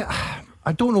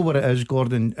 I don't know what it is,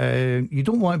 Gordon. You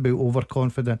don't want to be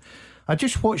overconfident. I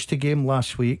just watched the game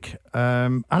last week,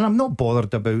 and I'm not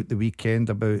bothered about the weekend.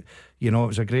 About, it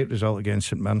was a great result against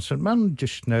St Mirren. St Mirren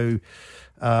just now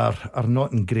are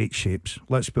not in great shapes.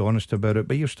 Let's be honest about it.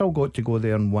 But you've still got to go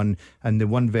there and win, and they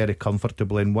won very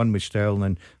comfortably, and won with Sterling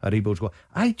and Aribo's goal.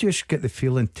 I just get the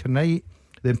feeling tonight,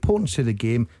 the importance of the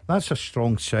game. That's a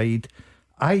strong side.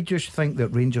 I just think that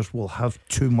Rangers will have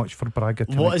too much for Braga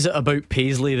tonight. What is it about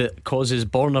Paisley that causes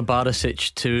Borna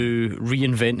Barisic to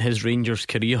reinvent his Rangers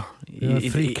career?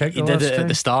 Free kick he did it at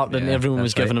the start, and everyone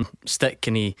was giving him stick,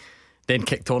 and he then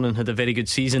kicked on and had a very good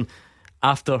season.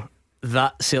 After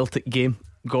that Celtic game,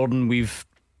 Gordon, we've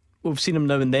seen him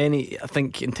now and then. I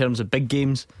think in terms of big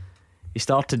games, he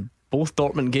started both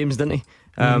Dortmund games, didn't he?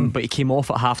 But he came off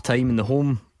at half time in the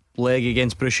home leg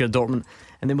against Borussia Dortmund,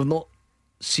 and then we've not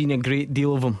seen a great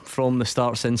deal of him from the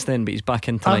start since then. But he's back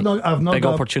in tonight. I've not big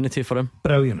got opportunity for him.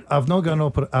 Brilliant. I've not got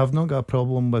a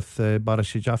problem with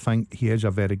Barisic. I think he is a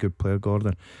very good player,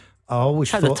 Gordon. I always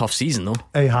had a tough season though.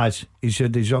 He has. He's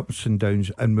had his ups and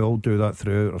downs, and we all do that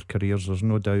throughout our careers, there's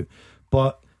no doubt.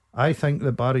 But I think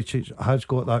that Barisic has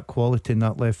got that quality in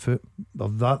that left foot.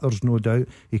 Of that there's no doubt.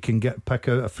 He can pick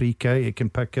out a free kick, he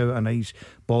can pick out a nice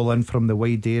ball in from the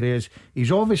wide areas.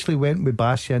 He's obviously went with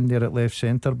Bassi in there at left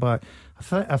centre back.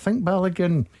 I think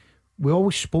Balogun, we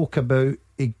always spoke about,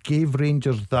 he gave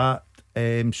Rangers that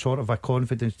sort of a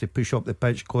confidence to push up the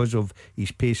pitch because of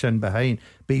his pace in behind.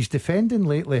 But his defending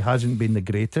lately hasn't been the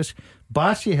greatest.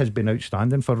 Bassi has been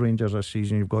outstanding for Rangers this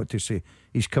season, you've got to say.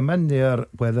 He's come in there,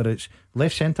 whether it's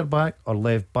left centre back or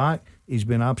left back, he's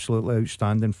been absolutely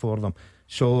outstanding for them.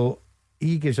 So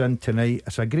he goes in tonight.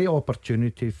 It's a great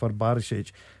opportunity for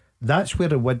Barisic. That's where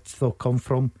the width will come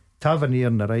from. Tavernier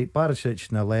on the right,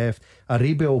 Barisic on the left.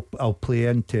 Aribe will play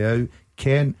into out.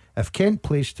 If Kent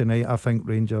plays tonight, I think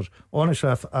Rangers,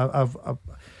 honestly, I've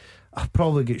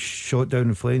probably get shot down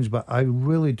in flames, but I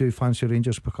really do fancy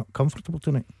Rangers become comfortable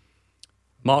tonight.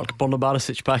 Mark, Borna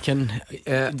Barisic back in.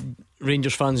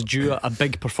 Rangers fans due a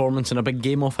big performance and a big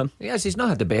game off him. Yes, he's not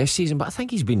had the best season, but I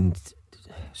think he's been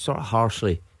sort of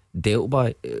harshly dealt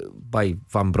by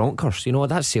Van Bronckhorst.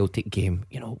 That Celtic game,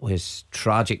 was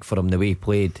tragic for him, the way he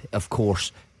played, of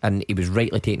course, and he was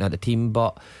rightly taken out of the team.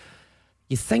 But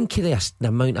you think of the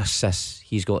amount of assists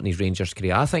he's got in his Rangers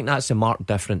career. I think that's a marked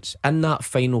difference. In that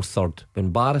final third,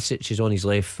 when Barisic is on his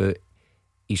left foot,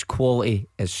 his quality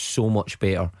is so much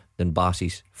better than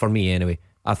Bassi's, for me anyway.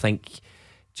 I think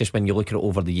just when you look at it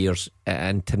over the years,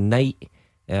 and tonight,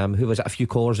 who was it, a few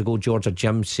callers ago, George or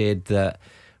Jim said that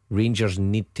Rangers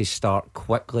need to start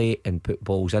quickly and put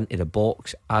balls into the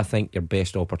box. I think your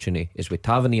best opportunity is with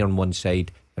Tavernier on one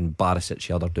side and Barisic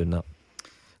the other doing that.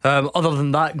 Other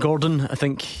than that, Gordon, I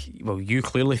think, you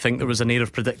clearly think there was an air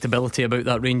of predictability about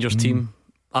that Rangers team.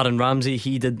 Aaron Ramsey,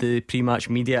 he did the pre-match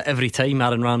media. Every time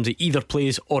Aaron Ramsey either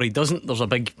plays or he doesn't, there's a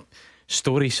big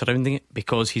story surrounding it,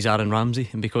 because he's Aaron Ramsey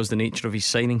and because the nature of his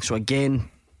signing. So again,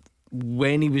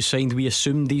 when he was signed, we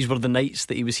assumed these were the nights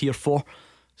that he was here for.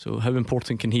 So how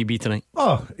important can he be tonight?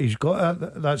 Oh, he's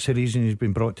got that's the reason he's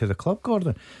been brought to the club,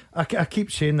 Gordon. I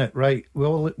keep saying that, right? We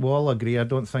all agree. I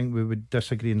don't think we would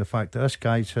disagree in the fact that this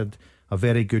guy's had a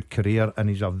very good career and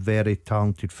he's a very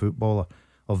talented footballer.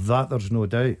 Of that there's no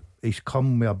doubt. He's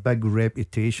come with a big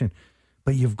reputation,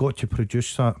 but you've got to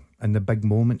produce that in the big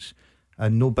moments,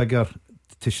 and no bigger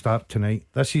to start tonight.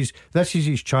 This is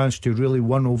his chance to really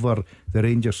win over the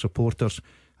Rangers supporters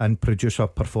and produce a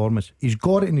performance. He's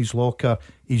got it in his locker.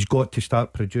 He's got to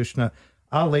start producing it.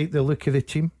 I like the look of the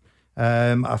team.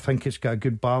 I think it's got a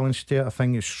good balance to it. I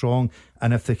think it's strong,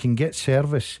 and if they can get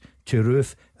service to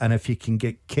Ruth, and if you can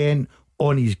get Ken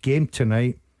on his game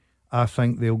tonight, I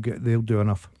think they'll do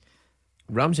enough.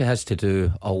 Ramsey has to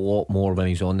do a lot more when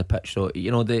he's on the pitch. So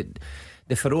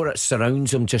the furore that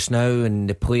surrounds him just now, and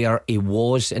the player he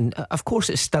was, and of course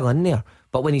it's still in there,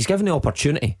 but when he's given the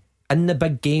opportunity in the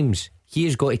big games, he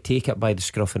has got to take it by the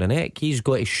scruff of the neck. He's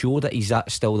got to show that he's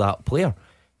still that player.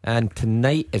 And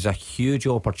tonight is a huge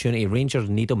opportunity. Rangers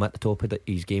need him at the top of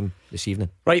his game this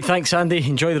evening. Right, thanks Andy.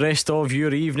 Enjoy the rest of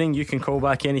your evening. You can call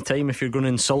back any time if you're going to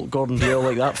insult Gordon Dalziel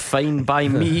like that. Fine by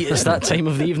me. It's that time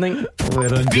of the evening.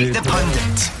 Beat the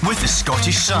Pundit with the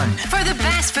Scottish Sun. For the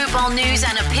best football news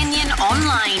and opinion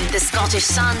online,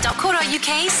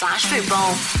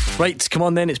 thescottishsun.co.uk/football. Right, come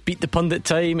on then, it's Beat the Pundit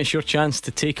time. It's your chance to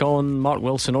take on Mark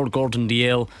Wilson or Gordon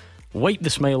Dalziel, wipe the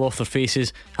smile off their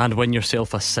faces and win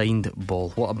yourself a signed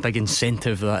ball. What a big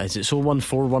incentive that is. It's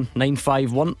 0141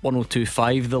 951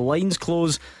 1025. The lines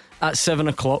close at 7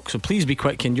 o'clock, so please be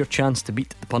quick, and your chance to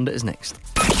beat the pundit is next.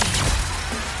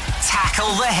 Tackle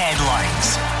Tackle the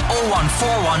headlines.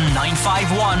 0141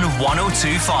 951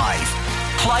 1025.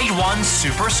 Clyde One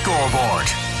Super Scoreboard.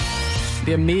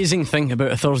 The amazing thing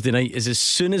about a Thursday night is as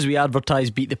soon as we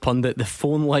advertise Beat the Pundit, the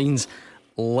phone lines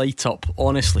light up.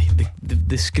 Honestly,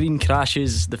 the screen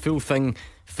crashes, the full thing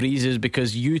freezes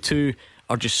because you two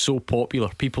are just so popular.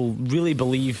 People really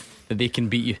believe that they can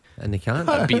beat you, and they can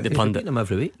beat the Pundit them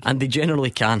every week, and they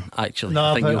generally can. Actually, no,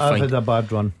 I think I've had a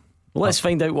bad run. Well, let's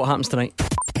find out what happens tonight.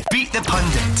 Beat the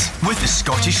Pundit with the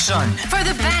Scottish Sun. For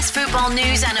the best football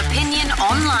news and opinion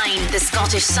online,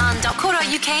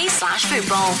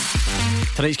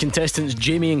 thescottishsun.co.uk/football. Tonight's contestants,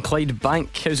 Jamie and Clyde Bank.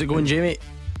 How's it going, Jamie?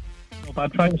 Not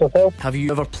bad, thanks yourself. Have you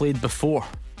ever played before?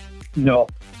 No.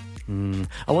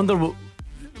 I wonder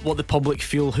what the public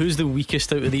feel. Who's the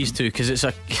weakest out of these two? Because it's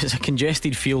a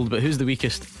congested field, but who's the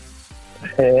weakest?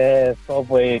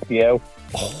 Probably DL.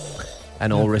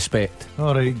 In all respect,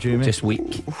 all right, Jamie, just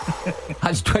weak.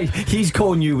 That's twice. He's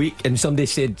calling you weak, and somebody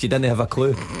said you didn't have a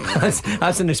clue.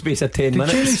 That's in the space of 10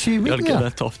 minutes. Jamie say weak? You're getting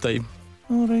a tough time.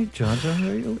 All right, Jazz. All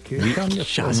right, okay.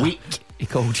 Weak. He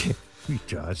called you. Weak,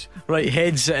 Jazz. Right,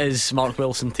 heads it is Mark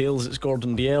Wilson. Tails it's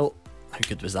Gordon Dalziel. How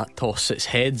good was that toss? It's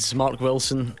heads Mark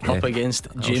Wilson up against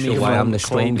Jamie. Why I'm the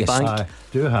Clyde strongest. Bank.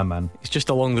 Do him in. It's just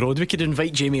along the road. We could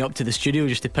invite Jamie up to the studio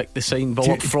just to pick the sign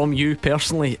ball up from you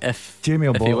personally if Jamie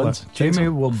will if he bottle wins. it. Jamie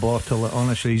will bottle it.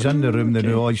 Honestly, he's in the room. They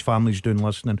know all his family's doing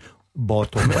listening.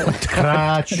 Bottle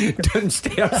crash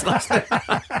downstairs listening.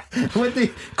 What they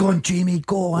go on, Jamie?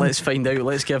 Go on. Let's find out.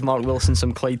 Let's give Mark Wilson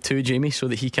some Clyde too, Jamie, so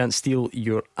that he can't steal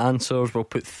your answers. We'll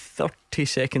put 30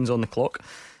 seconds on the clock.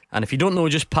 And if you don't know,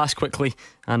 just pass quickly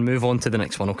and move on to the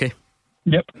next one, okay?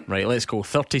 Yep. Right, let's go.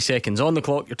 30 seconds on the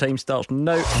clock. Your time starts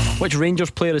now. Which Rangers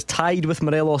player is tied with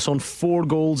Morelos on 4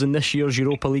 goals in this year's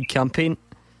Europa League campaign?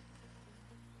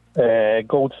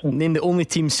 Goldson. Name the only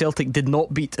team Celtic did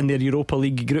not beat in their Europa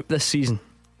League group this season.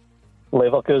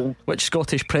 Leverkusen. Which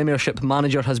Scottish Premiership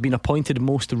manager has been appointed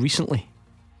most recently?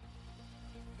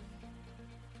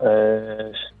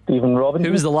 Stephen Robinson.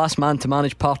 Who was the last man to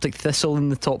manage Partick Thistle in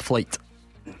the top flight?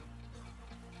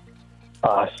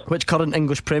 Pass. Which current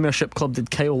English Premiership club did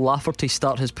Kyle Lafferty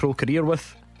start his pro career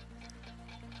with?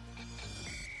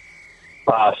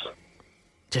 Pass.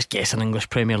 Just guess an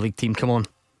English Premier League team, come on.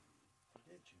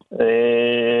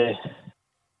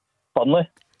 Burnley.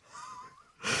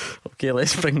 Okay,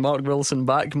 let's bring Mark Wilson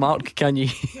back. Mark, can you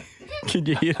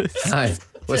hear us? Hi.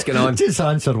 What's going on? Just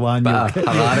answer one.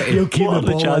 You'll keep what the are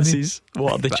the ball chances?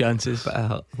 What are the chances?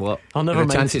 What? I'll never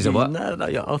mind. Chances of what? No,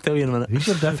 I'll tell you in a minute. These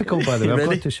are difficult, by the way. I've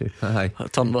Ready? got to say. Hi.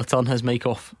 We'll turn his mic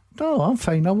off. No, I'm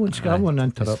fine. I won't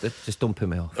interrupt. Just don't put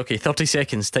me off. Okay, 30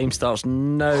 seconds. Time starts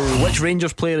now. Which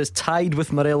Rangers player is tied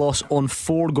with Morelos on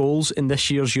 4 goals in this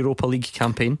year's Europa League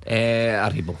campaign?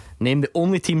 Arribal. Name the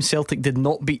only team Celtic did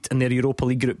not beat in their Europa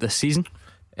League group this season.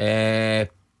 Bodo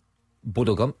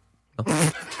Glimt.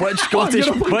 Which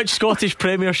Scottish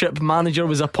Premiership manager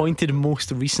was appointed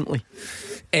most recently?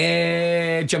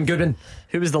 Jim Goodwin.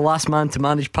 Who was the last man to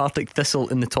manage Partick Thistle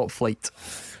in the top flight?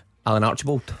 Alan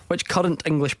Archibald. Which current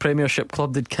English Premiership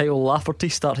club did Kyle Lafferty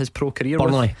start his pro career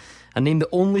Burnley. with? And name the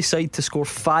only side to score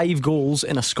 5 goals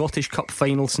in a Scottish Cup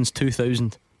final since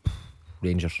 2000.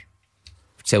 Rangers.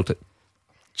 Celtic.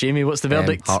 Jamie, what's the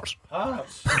verdict? Hearts. I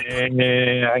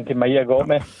think he might have got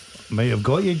me. Might have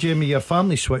got you, Jamie. Your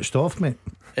family switched off, mate.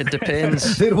 It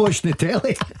depends. They're watching the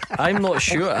telly. I'm not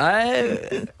sure.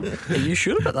 Are you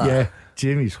sure about that? Yeah,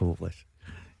 Jamie's hopeless.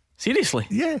 Seriously?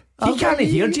 Yeah. He can't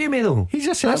hear Jamie though. He's a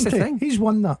That's the certainty. thing. He's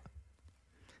won that.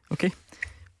 Okay.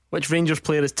 Which Rangers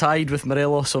player is tied with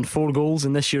Morelos on 4 goals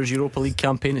in this year's Europa League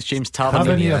campaign? It's James Tavernier.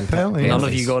 Tavernier, apparently. None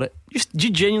of you got it. Do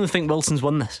you genuinely think Wilson's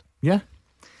won this? Yeah.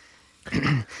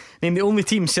 Name the only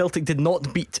team Celtic did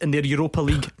not beat in their Europa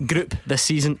League group this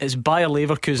season. It's Bayer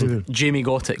Leverkusen. Jamie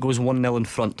got it. Goes 1-0 in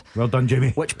front. Well done,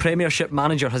 Jamie. Which Premiership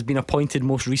manager has been appointed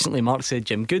most recently? Mark said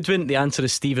Jim Goodwin. The answer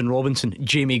is Stephen Robinson.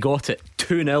 Jamie got it.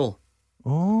 2-0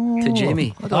 to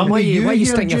Jamie. Why are you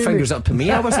sticking your fingers up to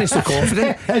me? I wasn't so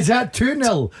confident. Is that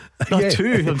 2-0? No,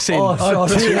 2, I'm saying. Oh,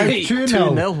 sorry.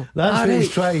 2-0. That's what he's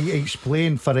right. trying to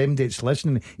explain for him that's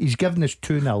listening. He's given us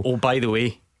 2-0. Oh, by the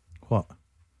way, What?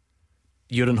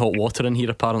 you're in hot water in here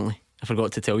apparently. I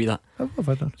forgot to tell you that. What have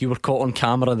I done? You were caught on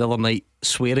camera the other night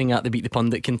swearing at the Beat the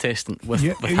Pundit contestant with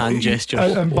hand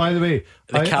gestures. And by the way,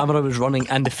 The camera was running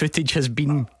and the footage has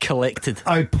been collected.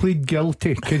 I plead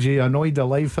guilty because he annoyed the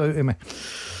life out of me.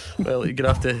 Well, you're going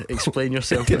to have to explain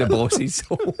yourself To the bosses.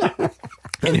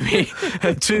 Anyway,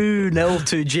 2-0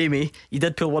 to Jamie. You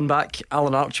did pull one back.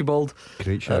 Alan Archibald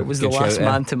Great shout. was Good the last shout,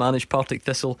 man to manage Partick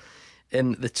Thistle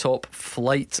in the top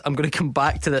flight. I'm going to come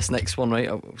back to this next one, right?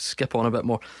 I'll skip on a bit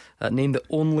more. Name the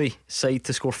only side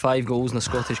to score 5 goals in the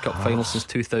Scottish Cup final since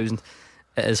 2000.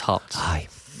 It is Hearts. Aye.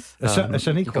 It's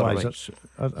an equaliser.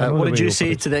 Right. What did you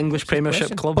say to the English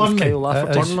Premiership club with Burnley. Kyle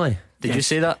Lafferty? Burnley. Did you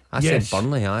say that? I Yes. said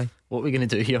Burnley, aye. What are we going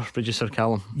to do here, producer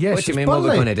Callum? Yes, What do you it's mean, what we're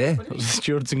Burnley. going to do? It was the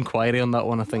steward's inquiry on that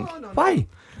one, I think. Why?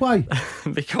 Why?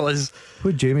 Because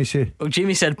What did Jamie say? well,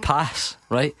 Jamie said pass,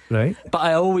 right? Right. But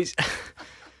I always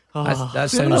That They're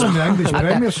sounds. not in the English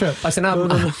Premiership. Listen, I'm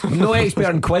no expert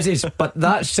in quizzes, but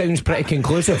that sounds pretty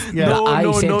conclusive. Yeah. That I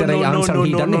said the right answer,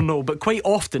 he didn't. no. But quite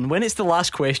often, when it's the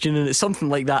last question and it's something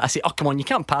like that, I say, "Oh, come on, you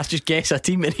can't pass. Just guess a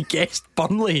team." And he guessed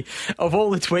Burnley of all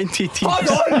the 20 teams.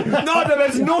 Hold on! No, there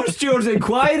was no Stewart's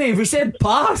inquiry. We said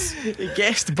pass. He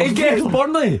guessed He Burnley. guessed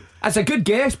Burnley. That's a good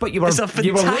guess, but you were It's a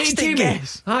you were late, fantastic Jamie.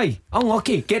 guess. Aye,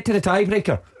 unlucky. Get to the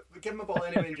tiebreaker.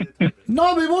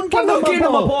 No, we won't We're give not him giving a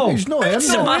him a ball. ball. He's not What in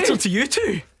does it No matter way. to you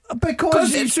two?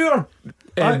 because It's your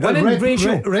winning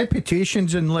ratio.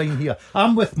 reputation's in line here.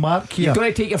 I'm with Mark here. You've got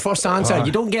to take your first answer.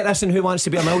 You don't get this in Who Wants to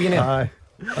Be a Millionaire. Aye.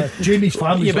 Jamie's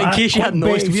family. Yeah, but in case you hadn't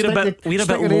noticed, we're a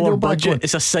bit lower budget. On.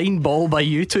 It's a signed ball by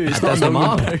you two. It's That not doesn't £1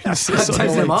 million. matter. It's That on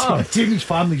doesn't the matter. Jamie's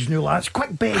family's new lads.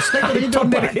 Quick, Betty, stick the radio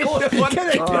back on.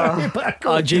 Get it back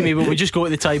on. Jamie, will we just go to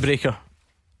the tiebreaker?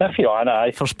 If you want,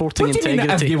 aye. For sporting What do you mean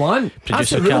integrity. if you want? Producer That's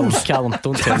the Callum, rules. Callum,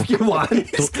 don't tell If him. you want.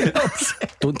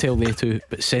 Don't tell they two,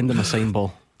 but send him a sign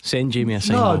ball. Send Jamie a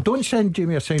sign No, ball. don't send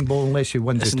Jamie a sign ball unless he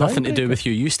wins. It's the nothing to do tiebreaker. with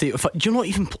you. You stay. You're not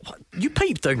even. You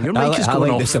pipe down. Your I mic is like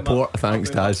going the off. support. Thanks,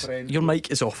 Daz. Your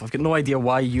mic is off. I've got no idea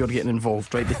why you're getting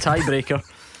involved. Right, the tiebreaker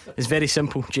is very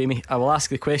simple, Jamie. I will ask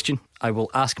the question. I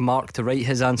will ask Mark to write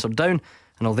his answer down,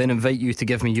 and I'll then invite you to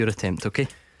give me your attempt. Okay?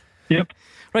 Yep.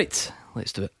 Right,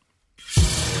 let's do it.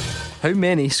 How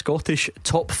many Scottish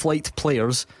top flight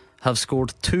players have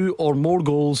scored 2 or more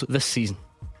goals this season?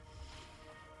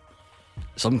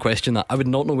 Some question that I would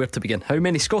not know where to begin. How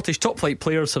many Scottish top flight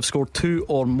players have scored 2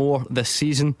 or more this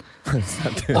season?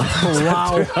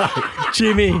 Wow,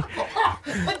 Jamie,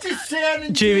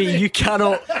 Jamie, you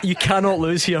cannot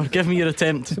lose here. Give me your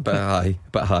attempt.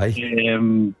 But high.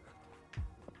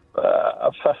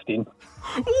 15.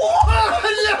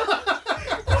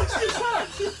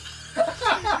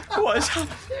 What is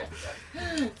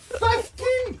happening?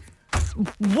 15.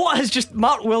 What has just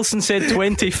Mark Wilson said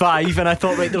 25, and I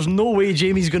thought, right, there's no way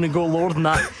Jamie's going to go lower than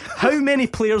that. How many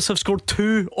players have scored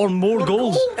 2 or more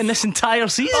goals in this entire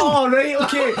season? Oh, right,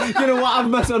 okay. You know what? I've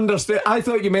misunderstood. I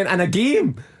thought you meant in a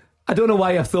game. I don't know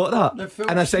why I thought that.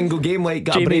 In a single game, like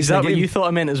got a Jamie, brace is in a that what game. you thought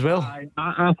I meant as well?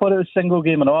 I thought it was single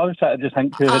game and all. I was trying to just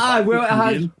think. Well, it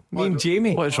has. Me and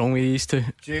Jamie. What is wrong with these two?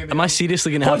 Am I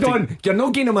seriously going to have Hold to? on, you're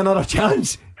not giving him another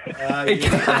chance. He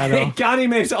can't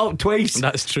mess it up twice.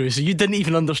 That's true. So you didn't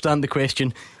even understand the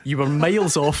question. You were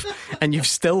miles off, and you've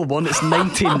still won. It's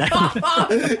 99.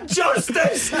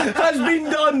 Justice has been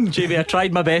done. Jamie, I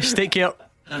tried my best. Take care.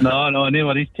 No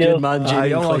worries. Good man, Jamie.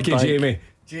 You're lucky, Clydebank.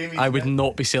 Jamie. I would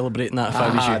not be celebrating that if I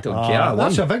was you. I don't care. I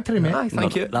That's won. a victory, mate. Aye,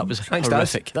 thank you. That was Thanks,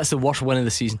 horrific. Daz. That's the worst win of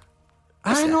the season.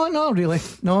 No, really.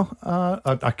 No,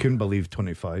 I couldn't believe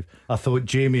 25. I thought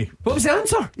Jamie. What was the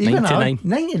answer? Even 99.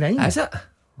 99. Is it?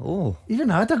 Oh.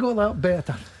 Even I'd have got that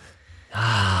better.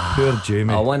 Poor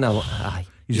Jamie. I win. Aye.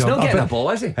 He's a- not getting bit- a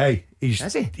ball, is he? Hey, he's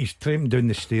Is he? He's tramping down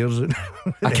the stairs.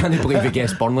 I can't believe he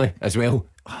guessed Burnley as well.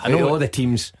 I know all the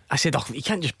teams. I said, oh, you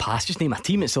can't just pass, just name a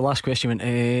team. It's the last question.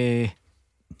 Went,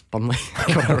 Burnley.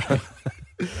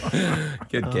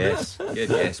 Good guess. Good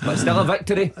guess. But still a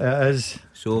victory. It is.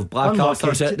 So if Black Unlucky.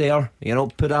 Arthur's out there, you know,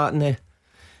 put that in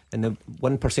the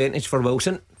win percentage for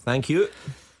Wilson. Thank you.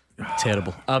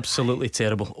 Terrible. Absolutely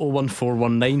terrible.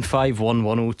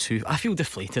 01419511025. I feel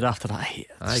deflated after that.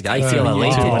 I feel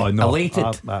elated.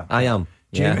 Elated. I am.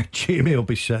 Yeah. Jamie will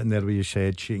be sitting there with his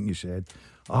head, shaking his head.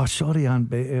 Oh, sorry, Aunt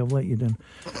Betty, I'll let you down.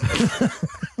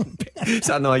 Is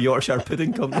that not a Yorkshire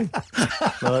pudding company?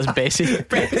 No, that's Bessie.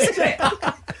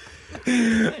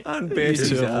 And These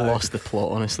two have lost the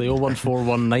plot, honestly.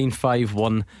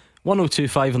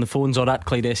 01419511025 on the phones or at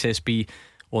Clyde SSB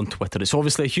on Twitter. It's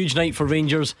obviously a huge night for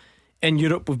Rangers in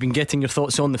Europe. We've been getting your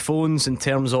thoughts on the phones in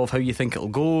terms of how you think it'll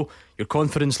go, your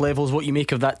confidence levels, what you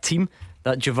make of that team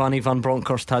that Giovanni Van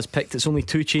Bronckhorst has picked. It's only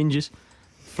 2 changes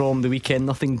from the weekend,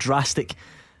 nothing drastic.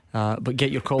 But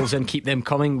get your calls in, keep them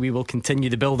coming. We will continue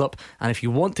the build up. And if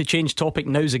you want to change topic,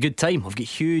 now's a good time. We've got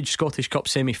huge Scottish Cup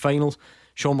semi-finals.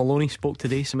 Sean Maloney spoke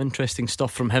today, some interesting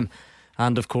stuff from him.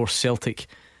 And of course Celtic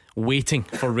waiting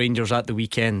for Rangers at the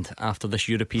weekend after this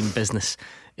European business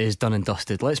is done and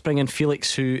dusted. Let's bring in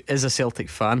Felix, who is a Celtic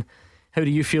fan. How do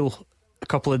you feel a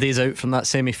couple of days out from that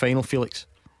semi-final, Felix?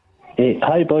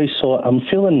 Hi boys, so I'm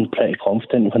feeling pretty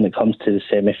confident when it comes to the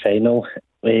semi-final.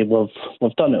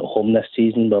 We've done it at home this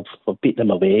season, we've beat them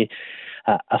away.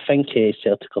 I think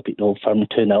Celtic will beat Old Firm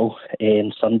 2-0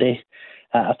 on Sunday.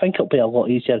 I think it'll be a lot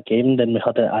easier game than we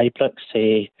had at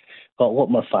Ibrox. Got a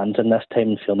lot more fans in this time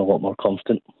and feeling a lot more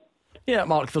confident. Yeah,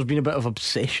 Mark, there's been a bit of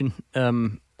obsession.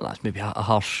 That's maybe a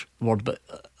harsh word, but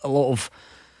a lot of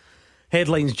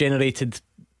headlines generated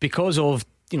because of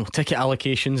ticket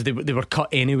allocations. They were cut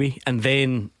anyway, and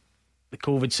then the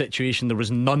COVID situation, there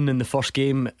was none in the first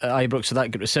game at Ibrox, so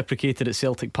that got reciprocated at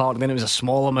Celtic Park. Then it was a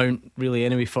small amount really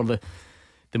anyway for the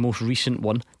most recent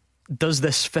one. Does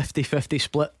this 50-50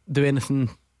 split do anything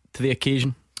to the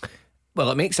occasion?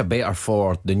 Well, it makes it better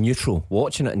for the neutral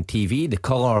watching it on TV, the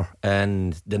colour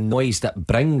and the noise that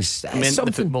brings.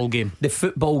 The football game. The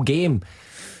football game.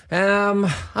 I'm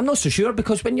not so sure,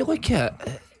 because when you look at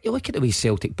the way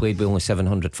Celtic played with only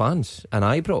 700 fans and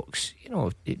Ibrox,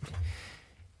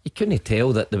 you couldn't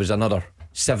tell that there was another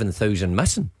 7,000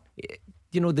 missing.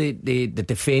 They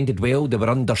defended well, they were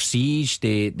under siege,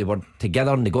 they were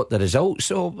together and they got the result.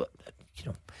 So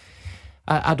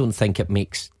I don't think it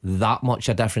makes that much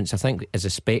a difference. I think as a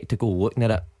spectacle, looking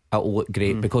at it, it'll look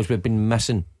great because we've been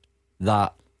missing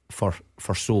that for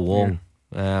so long.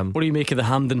 What do you make of the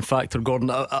Hampden factor,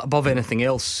 Gordon? Above anything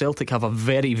else, Celtic have a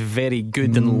very, very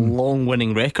good and long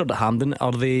winning record at Hampden.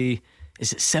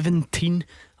 Is it 17?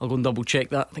 I'll go and double check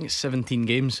that. I think it's 17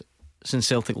 games since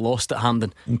Celtic lost at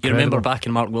Hampden. Incredible. You remember back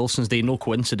in Mark Wilson's day, no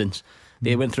coincidence.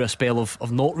 They went through a spell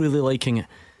of not really liking it.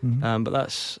 But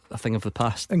that's a thing of the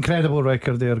past. Incredible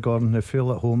record there, Gordon. They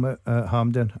feel at home at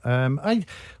Hampden.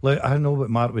 I know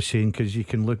what Mark was saying, because you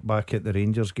can look back at the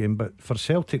Rangers game, but for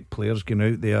Celtic players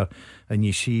going out there and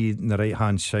you see on the right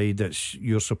hand side it's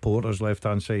your supporters, left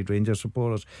hand side Rangers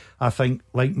supporters, I think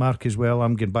like Mark as well,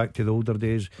 I'm going back to the older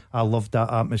days. I loved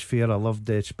that atmosphere, I loved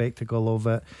the spectacle of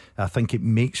it. I think it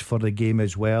makes for the game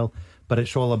as well, but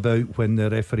it's all about when the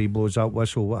referee blows that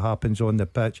whistle, what happens on the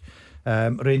pitch.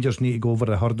 Rangers need to go over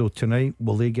the hurdle tonight.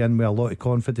 Will they get in with a lot of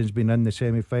confidence being in the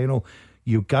semi-final?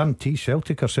 You guarantee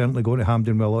Celtic are certainly going to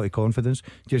Hampden with a lot of confidence.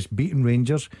 Just beating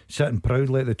Rangers, sitting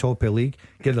proudly at the top of the league,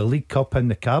 get the League Cup in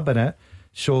the cabinet.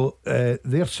 So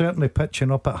they're certainly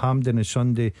pitching up at Hampden on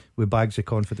Sunday with bags of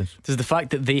confidence. Does the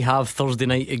fact that they have Thursday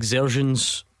night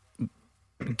exertions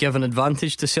give an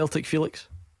advantage to Celtic, Felix?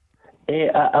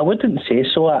 I wouldn't say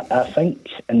so. I think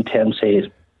in terms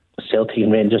of Celtic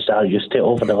and Rangers are used to it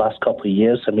over the last couple of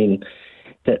years. I mean,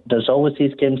 there's always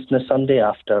these games on the Sunday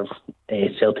after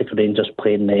Celtic and Rangers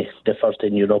playing the Thursday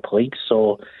in Europa League.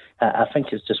 So I think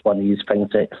it's just one of these things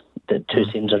that two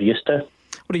teams are used to.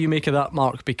 What do you make of that,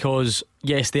 Mark? Because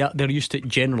yes, they're used to it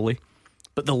generally,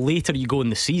 but the later you go in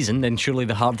the season, then surely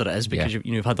the harder it is, because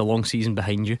you've had a long season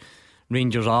behind you.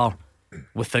 Rangers are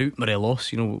without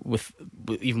Morelos,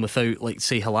 even without, like,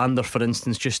 say, Helander, for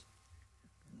instance, just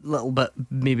little bit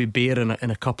maybe bare in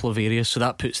a couple of areas, so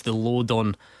that puts the load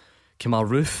on Kemar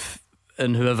Roofe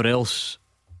and whoever else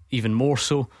even more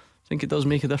so. I think it does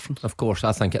make a difference. Of course,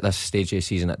 I think at this stage of the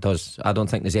season it does. I don't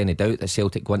think there's any doubt that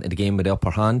Celtic go into the game with the upper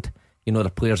hand. The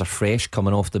players are fresh,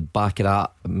 coming off the back of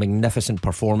that magnificent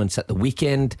performance at the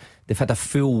weekend. They've had a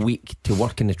full week to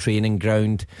work in the training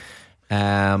ground.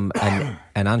 And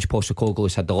Ange Postecoglou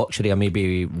has had the luxury of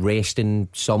maybe resting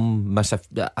some, miss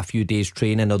a few days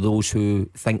training, of those who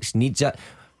thinks needs it.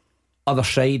 Other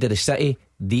side of the city,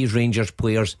 these Rangers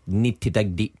players need to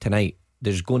dig deep tonight.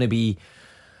 There's going to be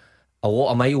a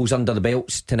lot of miles under the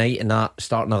belts tonight in that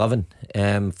starting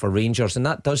 11 for Rangers, and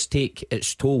that does take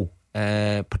its toll,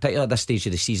 particularly at this stage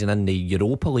of the season in the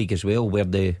Europa League as well, where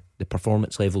the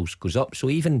performance levels goes up. So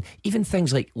even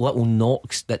things like little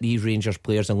knocks that these Rangers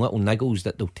players and little niggles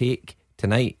that they'll take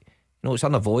tonight, it's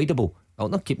unavoidable. I'll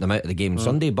not keep them out of the game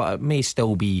Sunday, but it may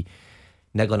still be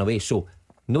niggling away. So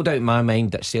no doubt in my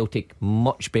mind that Celtic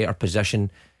much better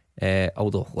position.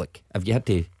 Although, look, if you had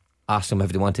to ask them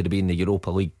if they wanted to be in the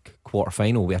Europa League quarter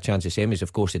final with a chance of semis,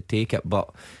 of course they'd take it. But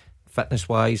fitness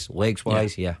wise, legs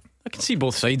wise, yeah. I can see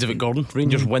both sides of it, Gordon.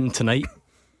 Rangers win tonight,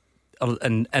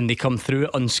 and they come through it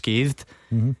unscathed.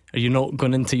 Are you not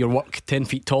going into your work 10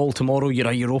 feet tall tomorrow? You're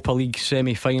a Europa League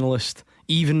semi-finalist,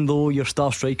 even though your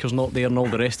star striker's not there and all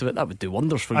the rest of it. That would do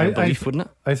wonders for your belief, wouldn't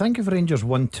it? I think if Rangers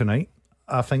won tonight,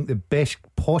 I think the best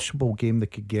possible game they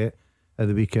could get at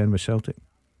the weekend with Celtic,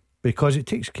 because it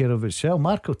takes care of itself.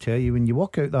 Mark will tell you, when you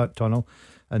walk out that tunnel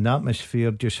and the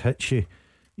atmosphere just hits you,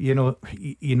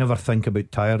 you never think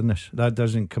about tiredness. That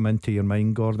doesn't come into your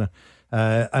mind, Gordon.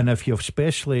 And if you're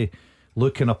especially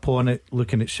looking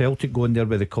at Celtic going there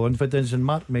with the confidence, and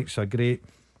Mark makes a great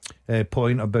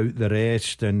point about the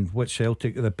rest and what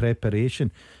Celtic, the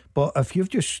preparation, but if you've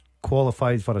just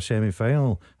qualified for a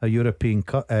semi-final, a European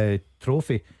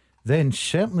trophy, then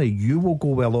certainly you will go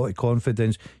with a lot of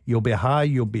confidence. You'll be high,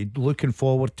 you'll be looking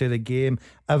forward to the game,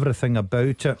 everything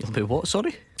about it. You'll be what,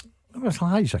 sorry? Well,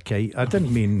 high as a kite. I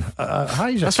didn't mean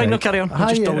high as a That's kite. fine, no, carry on.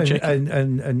 High Just double check.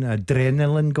 and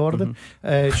adrenaline, Gordon.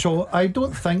 So I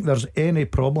don't think there's any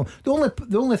problem. The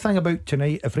only thing about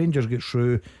tonight, if Rangers get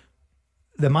through,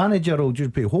 the manager will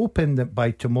just be hoping that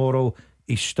by tomorrow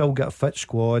he's still got a fit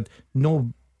squad,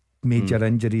 no major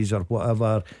injuries or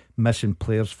whatever, missing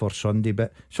players for Sunday,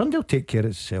 but Sunday will take care of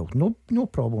itself. No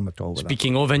problem at all with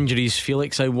Speaking of injuries,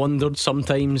 Felix, I wondered,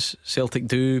 sometimes Celtic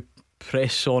do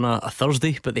press on a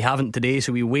Thursday, but they haven't today,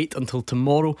 so we wait until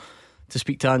tomorrow to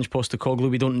speak to Ange Postecoglou.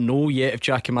 We don't know yet if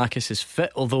Giakoumakis is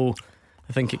fit, although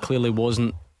I think it clearly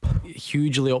wasn't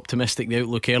hugely optimistic, the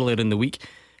outlook earlier in the week.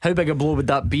 How big a blow would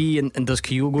that be, and does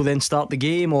Kyogo then start the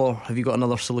game, or have you got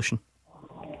another solution?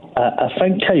 I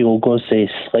think Kyogo's a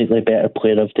slightly better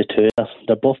player of the two.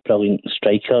 They're both brilliant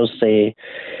strikers. I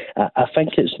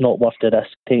think it's not worth the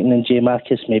risk taking in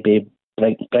Giakoumakis. Maybe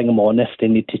bring him on if they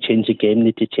need to change the game,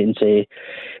 need to change the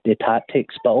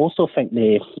tactics. But I also think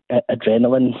the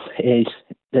adrenaline is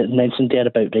that mentioned there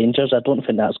about Rangers. I don't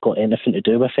think that's got anything to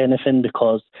do with anything,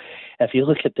 because if you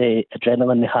look at the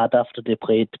adrenaline they had after they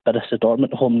played Borussia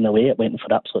Dortmund home and away, it went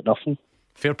for absolute nothing.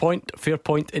 Fair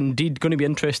point indeed. Going to be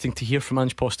interesting to hear from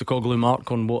Ange Postecoglou,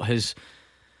 Mark, on what his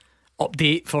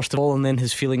update first of all, and then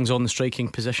his feelings on the striking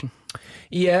position.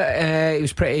 Yeah, it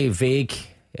was pretty vague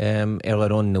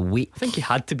earlier on in the week. I think he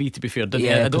had to be fair, didn't he?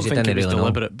 Yeah, I don't think it was really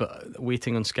deliberate, but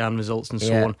waiting on scan results and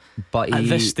so on. But at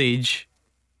this stage,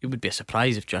 it would be a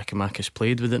surprise if Giakoumakis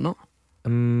played, would it not?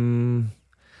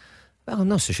 Well, I'm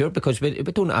not so sure, because we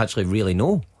don't actually really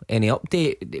know any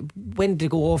update. When did he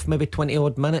go off? Maybe 20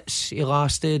 odd minutes he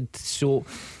lasted, so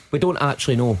we don't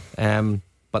actually know.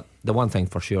 But the one thing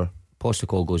for sure,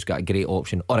 Postecoglou's got a great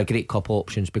option, or a great couple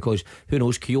options, because who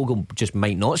knows, Kyogo just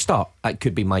might not start. It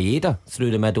could be Maeda through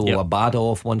the middle, Abada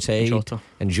off one side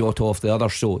and Jota off the other,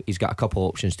 so he's got a couple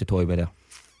options to toy with there.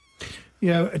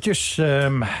 Yeah, just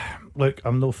look,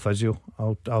 I'm no physio,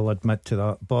 I'll admit to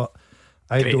that, but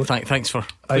thanks for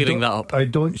clearing that up. I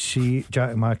don't see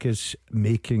Giakoumakis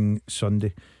making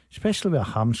Sunday, especially with a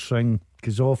hamstring,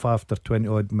 goes off after 20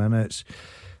 odd minutes.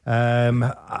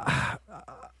 I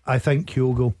think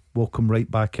Kyogo will come right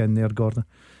back in there, Gordon.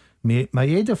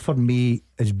 Maeda for me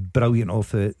is brilliant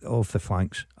off the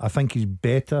flanks. I think he's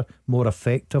better, more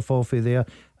effective off of there,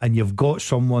 and you've got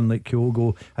someone like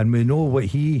Kyogo, and we know what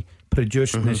he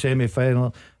produced in the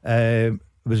semi-final.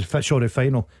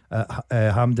 Final at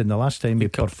Hampden the last time he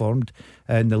performed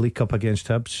in the League Cup against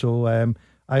Hibs. So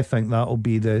I think that'll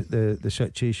be the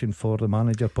situation for the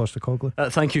manager,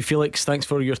 Postecoglou. Thank you, Felix. Thanks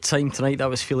for your time tonight. That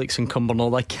was Felix in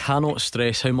Cumbernauld. I cannot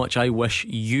stress how much I wish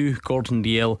you, Gordon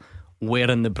Dalziel,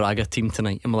 were in the Braga team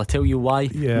tonight. And will I tell you why?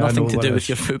 Nothing to do with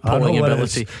your footballing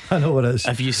ability. I know what it is.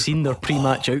 Have you seen their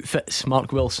pre-match outfits,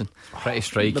 Mark Wilson? Pretty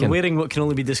striking. They're wearing what can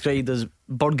only be described as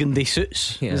burgundy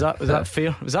suits. Is that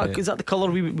fair? Is that the colour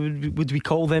would we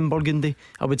call them, burgundy?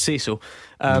 I would say so.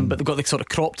 But they've got the sort of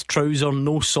cropped trouser,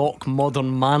 no sock,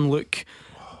 modern man look.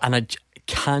 And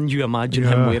can you imagine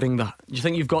him wearing that? Do you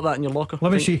think you've got that in your locker?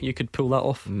 Let me see. You could pull that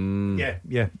off.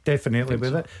 Yeah, definitely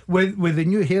with it. With the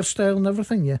new hairstyle and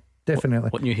everything, yeah. Definitely.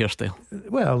 What new hairstyle?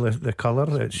 Well, the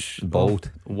colour, it's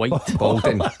bald, white,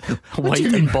 balding, white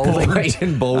and balding. White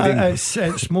and balding.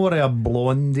 It's more a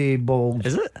blondie bald.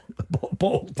 Is it?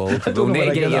 Bald. We'll need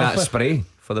to get you that spray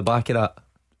for the back of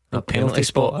that penalty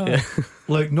spot. Yeah.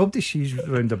 Look, nobody sees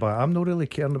round the back. I'm not really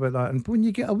caring about that. And when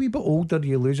you get a wee bit older,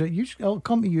 you lose it. I'll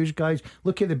come to you guys.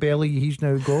 Look at the belly he's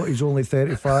now got. He's only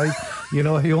 35. You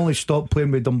know, he only stopped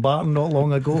playing with Dumbarton not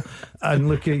long ago. And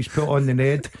look at he's put on the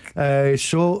Ned.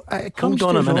 So it comes.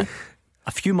 Hold on a minute.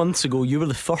 A few months ago, you were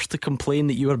the first to complain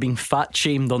that you were being fat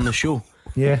shamed on the show.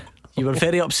 Yeah. You were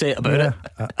very upset about it,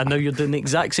 and now you're doing the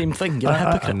exact same thing. You're a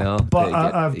hypocrite. No,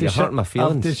 but you hurt my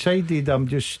feelings. I've decided I'm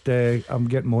just I'm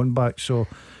getting my own back. So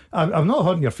I'm not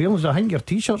hurting your feelings. I think your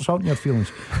t-shirt's hurting your feelings.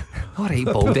 Alright,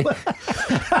 Baldy.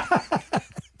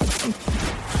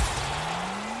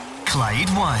 Clyde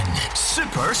One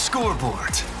Super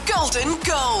Scoreboard. Golden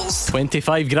Goals.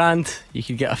 25 grand. You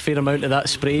could get a fair amount of that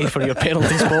spray for your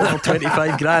penalty spot for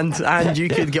 25 grand, and you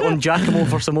could get on Giacomo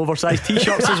for some oversized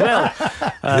t-shirts as well.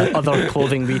 Other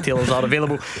clothing retailers are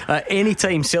available.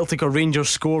 Anytime Celtic or Rangers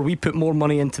score, we put more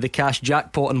money into the cash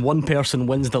jackpot, and one person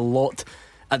wins the lot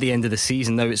at the end of the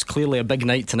season. Now it's clearly a big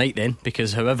night tonight then,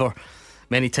 because however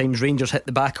many times Rangers hit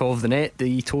the back of the net,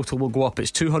 the total will go up.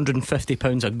 It's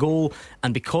 £250 a goal,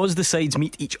 and because the sides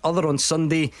meet each other on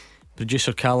Sunday,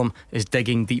 Producer Callum is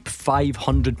digging deep.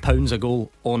 £500 a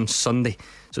goal on Sunday.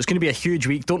 So it's going to be a huge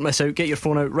week. Don't miss out. Get your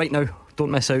phone out right now.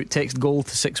 Don't miss out. Text GOAL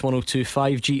to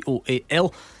 61025,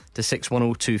 GOAL to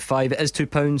 61025. It is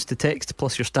 £2 to text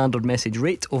plus your standard message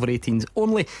rate, over 18s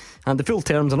only, and the full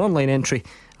terms and online entry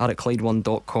are at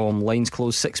Clyde1.com. Lines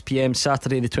close 6pm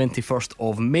Saturday the 21st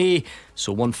of May.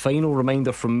 So one final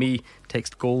reminder from me,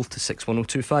 text GOAL to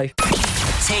 61025.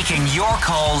 Taking your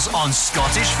calls on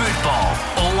Scottish football.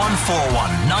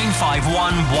 0141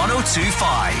 951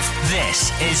 1025.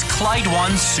 This is Clyde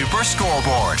One Super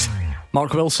Scoreboard.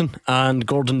 Mark Wilson and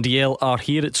Gordon Dalziel are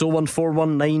here. It's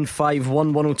 0141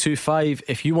 951 1025.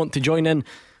 If you want to join in,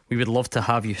 we would love to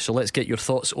have you. So let's get your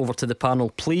thoughts over to the panel,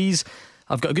 please.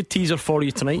 I've got a good teaser for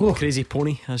you tonight. The Crazy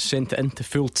Pony has sent it in to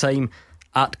fulltime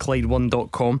at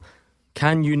Clyde1.com.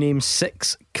 Can you name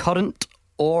 6 current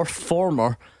or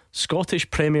former Scottish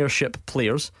Premiership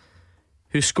players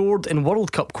who scored in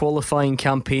World Cup qualifying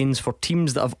campaigns for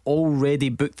teams that have already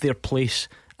booked their place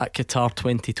at Qatar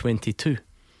 2022?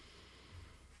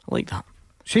 I like that.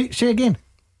 Say again.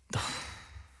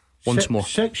 Once more.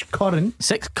 6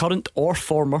 current or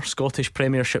former Scottish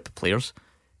Premiership players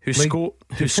who Like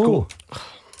score.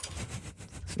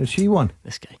 Is he one?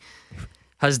 This guy.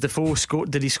 Has Defoe scored?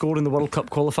 Did he score in the World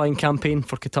Cup qualifying campaign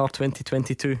for Qatar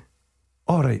 2022?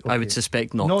 Alright, okay. I would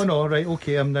suspect not. No, right,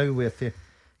 okay, I'm now with you.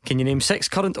 Can you name 6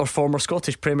 current or former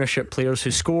Scottish Premiership players who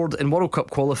scored in World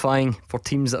Cup qualifying for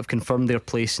teams that have confirmed their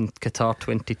place in Qatar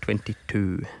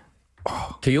 2022?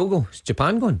 Kyogo, is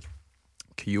Japan gone?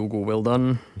 Kyogo, well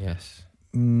done. Yes.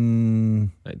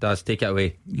 It does, take it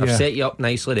away. I've Yeah. set you up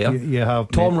nicely there. You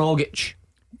have, Tom mate. Rogic.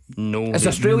 No. Is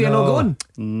Australia not going?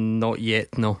 Not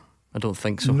yet, no. I don't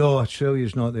think so. No,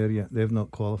 Australia's not there yet. They've not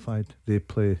qualified. They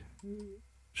play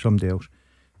somebody else.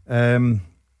 There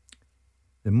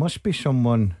must be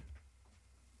someone.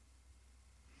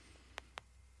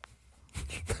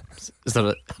 Is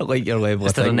there I like your level.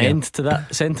 is there an end to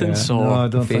that sentence? Or No, I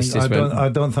don't think. Face just went- I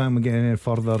don't think I'm getting any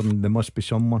further. Than there must be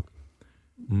someone.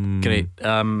 Great.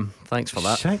 Thanks for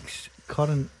that. 6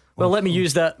 current. Well, let me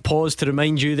use that pause to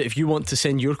remind you that if you want to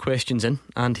send your questions in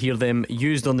and hear them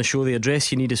used on the show, the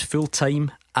address you need is fulltime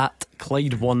at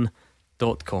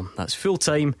Clyde1.com. That's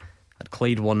fulltime at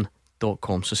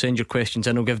Clyde1.com. So send your questions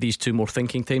in. I'll give these 2 more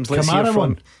thinking times. Let's Kamara hear from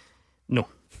one. No.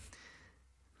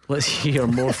 Let's hear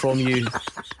more from you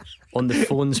on the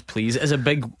phones, please. It is a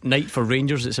big night for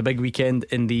Rangers. It's a big weekend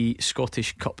in the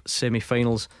Scottish Cup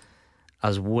semi-finals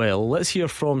as well. Let's hear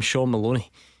from Sean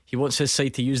Maloney. He wants his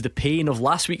side to use the pain of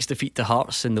last week's defeat to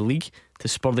Hearts in the league to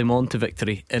spur them on to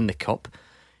victory in the Cup.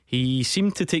 He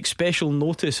seemed to take special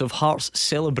notice of Hearts'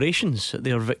 celebrations at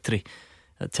their victory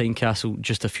at Tynecastle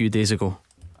just a few days ago.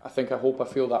 I hope I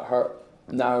feel that hurt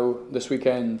now, this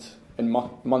weekend, in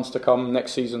months to come,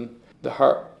 next season. The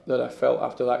hurt that I felt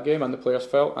after that game and the players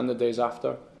felt, and the days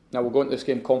after. Now we'll go into this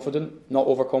game confident, not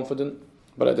overconfident,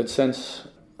 but I did sense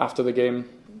after the game,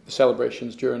 the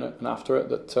celebrations during it and after it,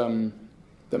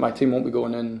 that my team won't be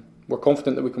going in. We're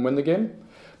confident that we can win the game,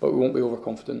 but we won't be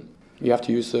overconfident. You have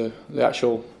to use the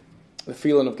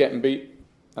feeling of getting beat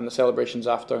and the celebrations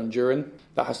after and during.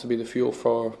 That has to be the fuel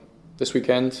for this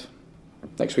weekend,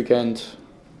 next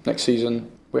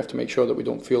season. We have to make sure that we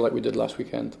don't feel like we did last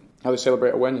weekend. How they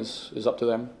celebrate a win is up to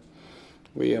them.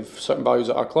 We have certain values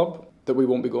at our club that we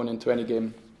won't be going into any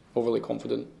game overly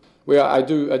confident. I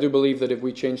do believe that if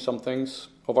we change some things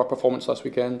of our performance last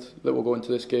weekend, that we'll go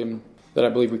into this game that I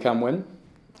believe we can win,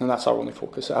 and that's our only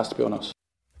focus. It has to be on us.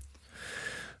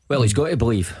 Well, he's got to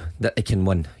believe that he can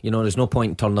win. You know, there's no point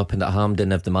in turning up into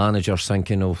Hampden if the manager's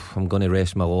thinking, oh, I'm going to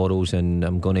rest my laurels and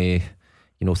I'm going to,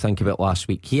 you know, think about last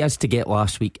week. He has to get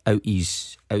last week out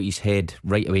his head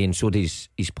right away, and so does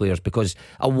his players, because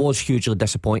it was hugely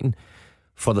disappointing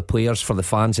for the players, for the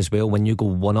fans as well. When you go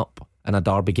 1-up in a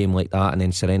derby game like that and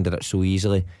then surrender it so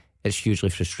easily, it's hugely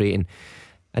frustrating.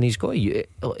 And he's got to,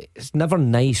 it's never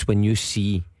nice when you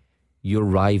see your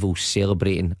rivals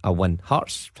celebrating a win.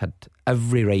 Hearts had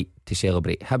every right to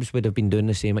celebrate. Hibs would have been doing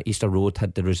the same at Easter Road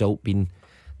had the result been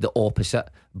the opposite,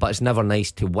 but it's never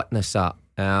nice to witness that.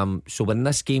 So when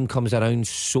this game comes around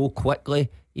so quickly,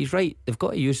 he's right, they've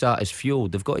got to use that as fuel.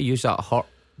 They've got to use that hurt,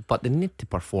 but they need to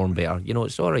perform better. You know,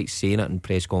 it's alright saying it in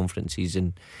press conferences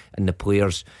and the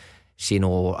players saying,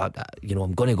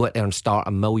 I'm going to go out there and start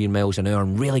a million miles an hour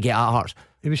and really get at Hearts.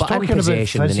 He was but talking about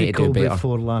physical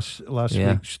before last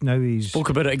Yeah. week's. Now he's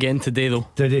Spoke about it again today, though.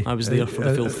 Did he? I was there for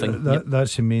the full thing. Yep.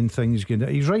 That's the main thing.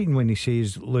 He's right when he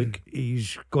says, look,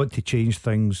 he's got to change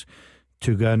things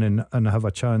to go in and have a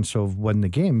chance of win the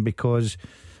game, because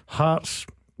Hearts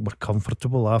were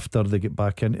comfortable after they get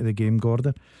back into the game,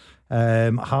 Gordon.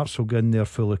 Hearts will go in there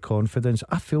full of confidence.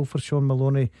 I feel for Sean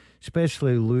Maloney,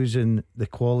 especially losing the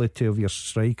quality of your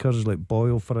strikers, like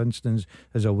Boyle, for instance,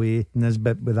 is away.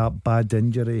 Nisbet with that bad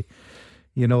injury.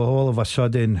 You know, all of a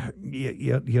sudden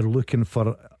you're looking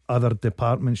for other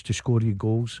departments to score you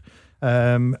goals.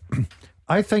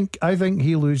 I think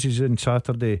he loses on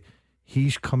Saturday.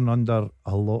 He's coming under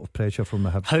a lot of pressure from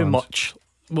the Hibs How fans. much?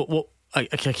 What? I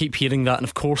keep hearing that, and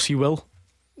of course he will.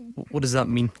 What does that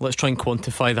mean? Let's try and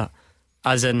quantify that.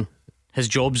 As in, his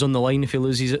job's on the line if he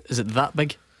loses it. Is it that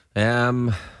big?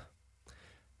 I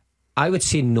would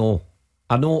say no.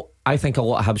 I think a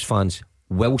lot of Hibs fans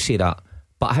will say that.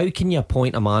 But how can you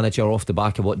appoint a manager off the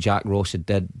back of what Jack Ross had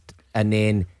did and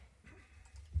then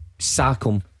sack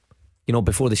him, you know,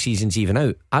 before the season's even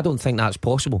out? I don't think that's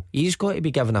possible. He's got to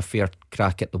be given a fair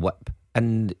crack at the whip.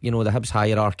 And, you know, the Hibs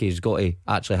hierarchy has got to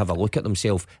actually have a look at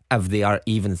themselves if they are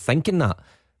even thinking that.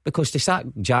 Because to sack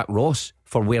Jack Ross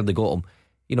for where they got him,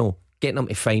 you know, getting him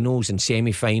to finals and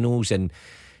semi-finals and,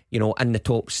 you know, in the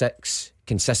top 6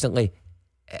 consistently,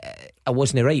 it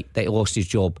wasn't right that he lost his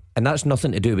job. And that's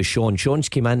nothing to do with Sean. Sean's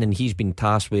came in and he's been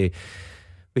tasked with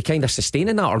kind of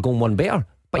sustaining that or going one better.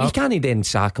 But you can't then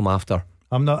sack him after.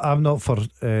 I'm not for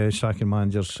sacking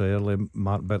managers early,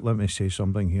 Mark, but let me say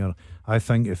something here. I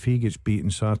think if he gets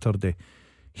beaten Saturday,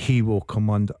 he will come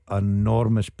under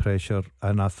enormous pressure,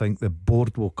 and I think the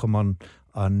board will come on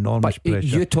enormous pressure.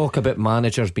 You talk about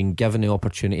managers being given the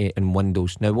opportunity in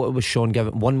windows. Now, what was Sean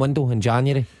given? One window in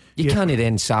January? You can't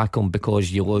then sack him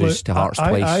because you lose to Hearts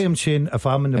twice. I am saying if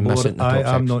I'm in the board,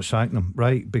 I'm not sacking him,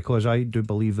 right? Because I do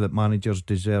believe that managers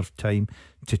deserve time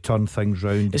to turn things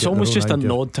round. It's almost just a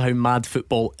nod to how mad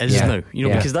football is now, you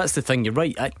know, because that's the thing. You're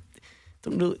right. I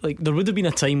don't really like. There would have been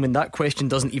a time when that question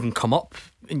doesn't even come up,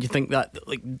 and you think that,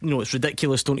 like, you know, it's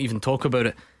ridiculous. Don't even talk about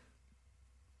it.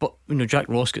 But, you know, Jack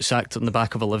Ross got sacked on the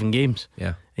back of 11 games.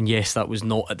 Yeah. And yes, that was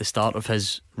not at the start of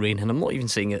his reign. And I'm not even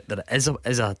saying that it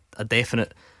is a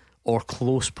definite or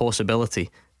close possibility.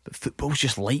 But football's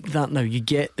just like that now. You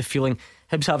get the feeling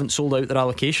Hibs haven't sold out their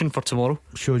allocation for tomorrow.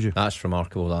 Showed you. That's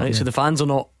remarkable, that. Right, so the fans are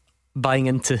not buying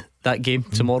into that game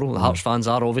tomorrow. The Hearts fans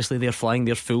are, obviously. They're flying,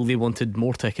 they're full. They wanted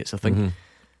more tickets, I think.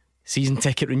 Season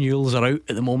ticket renewals are out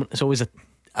at the moment. It's always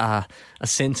a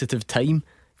sensitive time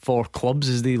for clubs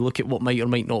as they look at what might or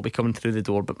might not be coming through the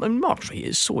door. But Mark's right,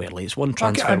 it's so early. It's one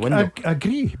transfer window. I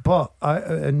agree, but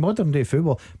in modern day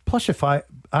football, plus if I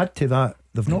add to that,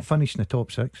 they've not finished in the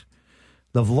top 6.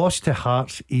 They've lost to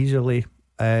Hearts easily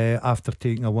after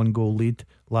taking a 1-goal lead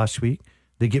last week.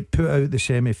 They get put out the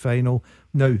semi-final.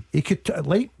 Now, he could,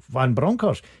 like Van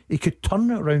Bronckhorst, he could turn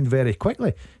it around very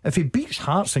quickly. If he beats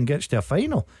Hearts and gets to a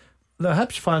final, the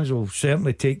Hibs fans will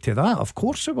certainly take to that. Of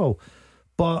course they will.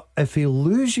 But if he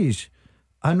loses,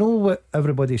 I know what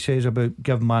everybody says about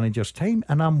give managers time,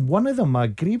 and I'm one of them. I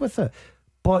agree with it.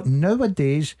 But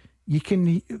nowadays, you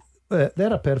can.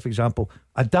 They're a perfect example.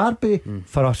 A derby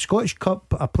for a Scottish Cup,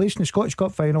 a place in the Scottish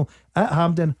Cup final at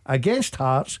Hampden against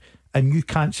Hearts, and you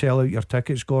can't sell out your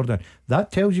tickets, Gordon.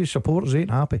 That tells you supporters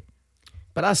ain't happy.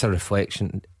 But that's a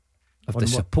reflection of the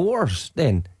supporters.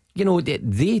 Then, you know, they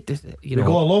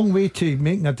go a long way to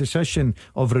making a decision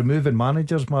of removing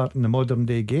managers, Mark, in the modern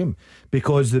day game,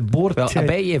 because the board. Well, I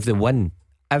bet you if they win,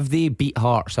 if they beat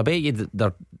Hearts, I bet you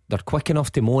they're quick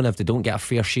enough to moan if they don't get a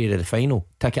fair share of the final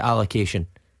ticket allocation.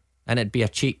 And it'd be a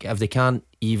cheek if they can't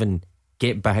even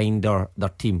get behind their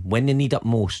team when they need it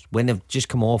most, when they've just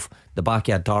come off the back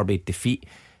of a derby defeat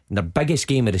in their biggest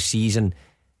game of the season.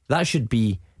 That should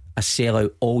be a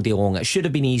sellout all day long. It should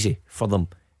have been easy for them.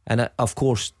 And of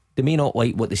course, they may not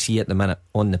like what they see at the minute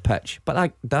on the pitch,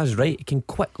 but that's right, it can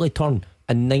quickly turn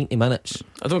in 90 minutes.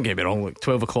 I don't get me wrong, like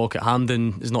 12 o'clock at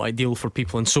Hampden is not ideal for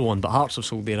people and so on, but Hearts have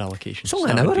sold their allocations. It's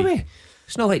only an hour away.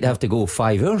 It's not like they have to go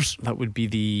 5 hours. That would be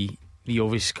the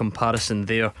obvious comparison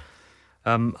there.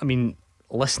 I mean,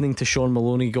 listening to Sean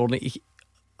Maloney, Gordon,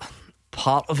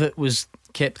 part of it was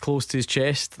kept close to his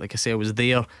chest. Like I say, I was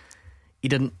there. He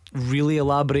didn't really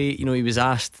elaborate. You know, he was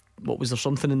asked, was there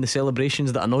something in the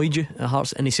celebrations that annoyed you at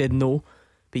Hearts? And he said no.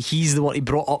 But he's the one, he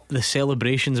brought up the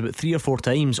celebrations about 3 or 4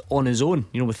 times on his own,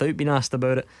 you know, without being asked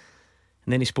about it.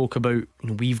 And then he spoke about, you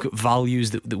know, we've got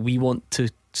values that we want to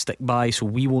stick by, so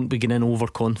we won't be getting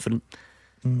overconfident.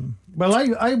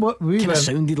 Well, we kind of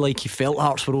sounded like he felt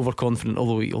Hearts were overconfident,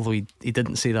 although he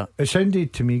didn't say that. It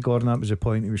sounded to me, Gordon, that was the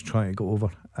point he was trying to go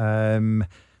over.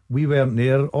 We weren't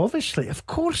there, obviously. Of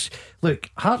course, look,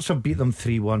 Hearts have beat them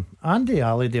 3-1. Andy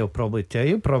Halliday will probably tell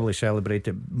you, probably celebrate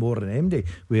it more than MD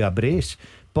with a brace.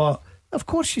 But of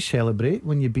course you celebrate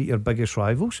when you beat your biggest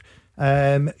rivals.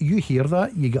 You hear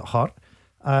that, you get hurt.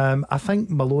 I think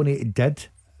Maloney did,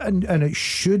 and it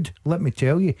should, let me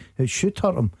tell you, it should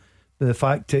hurt him, the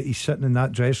fact that he's sitting in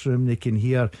that dressing room, they can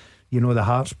hear, the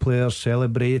Hearts players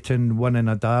celebrating winning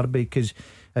a derby, because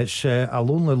it's a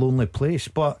lonely place.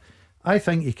 But I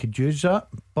think he could use that.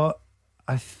 But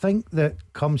I think that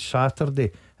come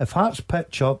Saturday, if Hearts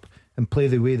pitch up and play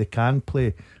the way they can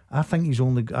play, I think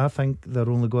they're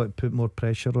only going to put more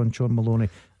pressure on Sean Maloney.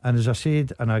 And as I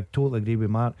said, and I totally agree with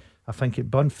Mark, I think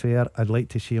it'd be unfair. I'd like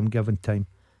to see him given time.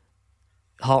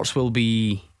 Hearts will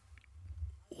be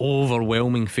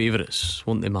overwhelming favourites,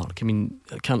 won't they, Mark? I mean,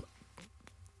 I can't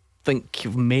think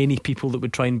of many people that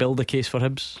would try and build a case for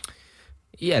Hibs.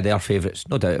 Yeah, they are favourites,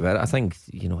 no doubt about it. I think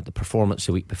the performance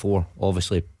the week before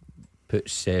obviously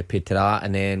puts paid to that,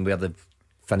 and then where they've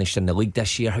finished in the league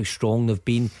this year, how strong they've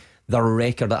been. Their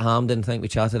record at Hampden, I think we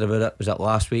chatted about it, was that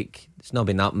last week. It's not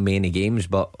been that many games,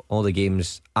 but all the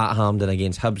games at Hampden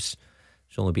against Hibs,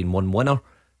 there's only been one winner.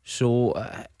 So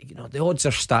the odds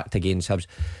are stacked against Hibs.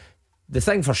 The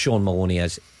thing for Sean Maloney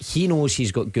is he knows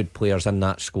he's got good players in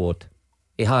that squad.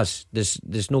 He has.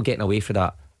 There's no getting away from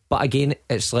that. But again,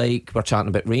 it's like we're chatting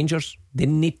about Rangers. They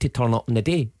need to turn up in the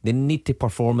day. They need to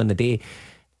perform in the day.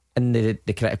 In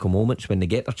the critical moments when they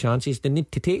get their chances, they need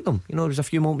to take them. There was a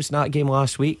few moments in that game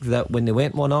last week that when they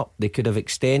went one up, they could have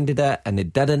extended it, and they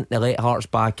didn't. They let Hearts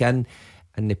back in,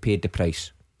 and they paid the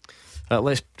price.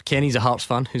 Kenny's a Hearts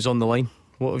fan who's on the line.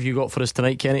 What have you got for us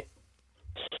tonight, Kenny?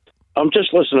 I'm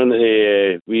just listening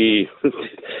to we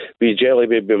Jelly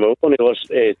Baby Maloney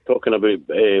talking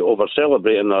about over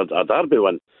celebrating a derby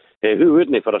win. Who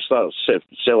wouldn't, for a start,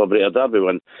 celebrate a derby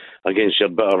win against your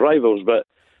bitter rivals? But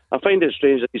I find it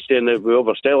strange that he's saying that we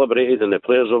over-celebrated and the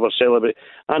players over-celebrate.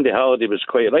 Andy Halliday was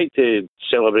quite right to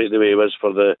celebrate the way he was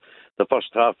for the first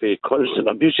half of constant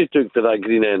abuse he took to that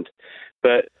green end.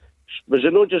 But was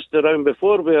it not just the round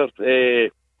before where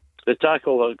the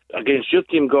tackle against your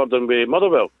team, Gordon, with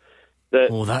Motherwell?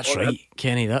 That's right,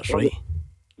 Kenny, that's right.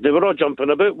 They were all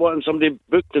jumping about, wanting somebody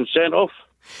booked and sent off.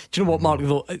 Do you know what, Mark,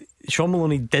 though? Sean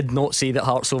Maloney did not say that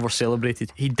Hearts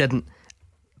over-celebrated. He didn't.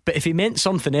 But if he meant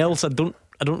something else, I don't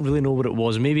really know what it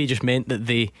was. Maybe he just meant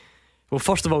that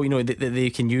first of all, that they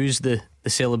can use the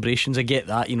celebrations. I get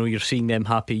that, you're seeing them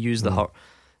happy, use the heart.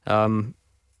 But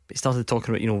he started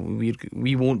talking about,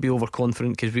 we won't be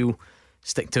overconfident because we'll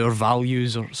stick to our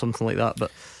values or something like that.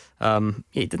 But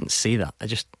he didn't say that. I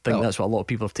just think that's what a lot of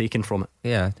people have taken from it.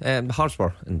 Yeah, Hearts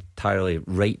were entirely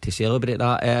right to celebrate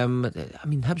that.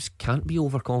 Hibs can't be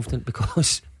overconfident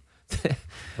because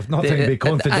there's nothing to be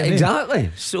confident in. Exactly.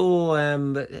 So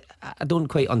I don't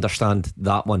quite understand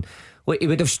that one. Well, he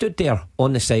would have stood there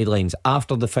on the sidelines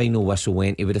after the final whistle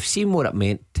went. He would have seen what it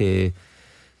meant to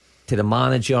the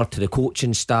manager, to the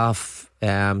coaching staff,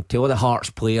 to all the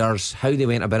Hearts players, how they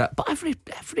went about it. But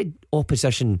every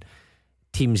opposition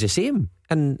team's the same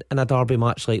in a derby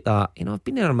match like that. I've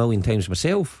been there a million times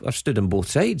myself. I've stood on both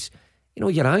sides.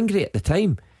 You're angry at the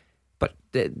time. But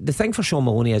the thing for Sean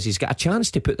Maloney is he's got a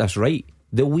chance to put this right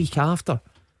the week after.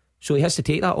 So he has to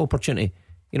take that opportunity.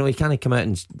 He can't come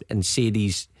out and say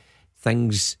these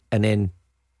things and then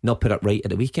not put it right at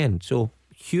the weekend. So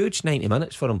huge 90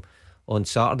 minutes for him on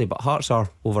Saturday. But Hearts are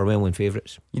overwhelming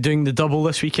favourites. You doing the double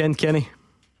this weekend, Kenny?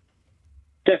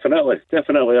 Definitely.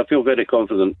 I feel very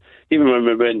confident. Even when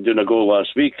we went doing a goal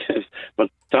last week, but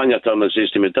Tanya turned and says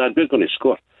to me, Dad, we're going to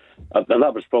score. And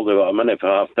that was probably about a minute for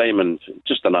half time, and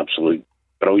just an absolute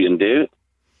brilliant day.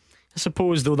 I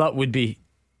suppose, though, that would be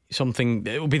something.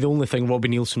 It would be the only thing Robbie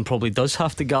Neilson probably does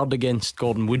have to guard against,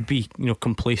 Gordon, would be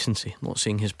complacency. I'm not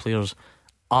saying his players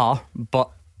are, but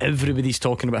everybody's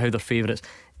talking about how they're favourites.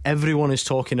 Everyone is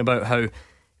talking about how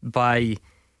by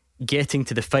getting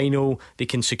to the final they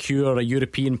can secure a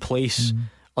European place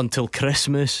until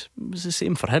Christmas. It was the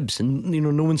same for Hibs, and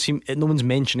no one's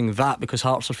mentioning that because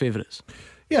Hearts are favourites.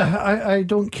 Yeah, I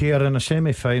don't care. In a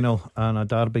semi-final and a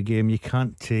derby game, you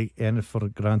can't take anything for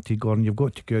granted, Gordon. You've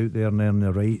got to go out there and earn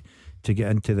the right to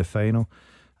get into the final.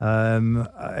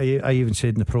 I even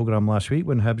said in the programme last week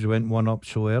when Hibs went one up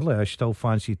so early, I still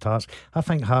fancied Hearts. I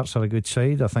think Hearts are a good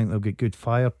side. I think they've got good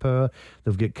firepower.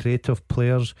 They've got creative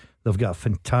players. They've got a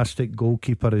fantastic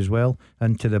goalkeeper as well,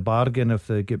 into the bargain. If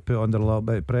they get put under a little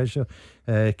bit of pressure,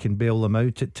 can bail them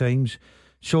out at times.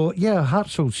 So yeah,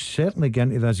 Hearts will certainly get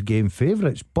into this game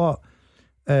favourites. But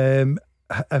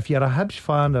if you're a Hibs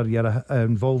fan or you're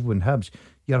involved with Hibs,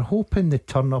 you're hoping they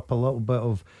turn up a little bit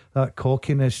of that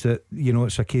cockiness, that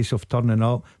it's a case of turning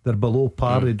up. They're below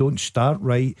par, they don't start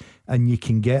right, and you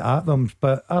can get at them.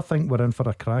 But I think we're in for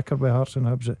a cracker with Hearts and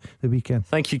Hibs at the weekend.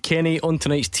 Thank you, Kenny. On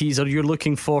tonight's teaser, you're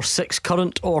looking for 6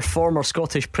 current or former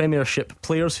Scottish Premiership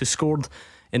players who scored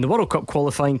in the World Cup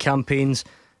qualifying campaigns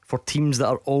for teams that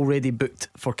are already booked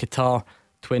for Qatar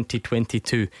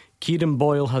 2022. Kieran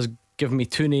Boyle has given me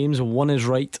two names. One is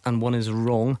right and one is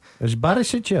wrong. Is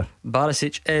Barisic here?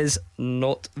 Barisic is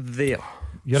not there.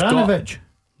 Juranovic?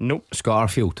 Nope. Scott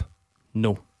Arfield?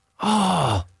 No.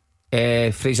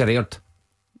 Fraser Aird?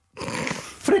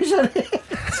 Fraser Aird?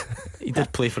 He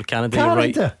did play for Canada, you're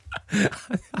right. Canada?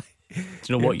 Do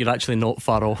you know what? You're actually not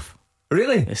far off.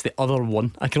 Really? It's the other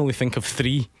one. I can only think of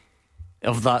three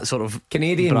of that sort of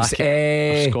Canadians.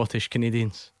 bracket of Scottish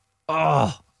Canadians.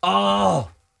 Come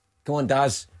on,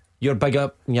 Daz. You're big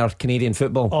up in your Canadian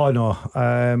football. Oh no.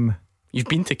 You've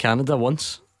been to Canada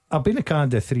once. I've been to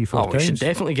Canada 3-4 We times. should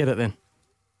definitely get it then.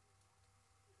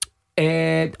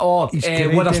 He's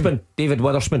Canadian. Witherspoon. David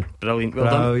Witherspoon. Brilliant. Well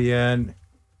done. Brilliant.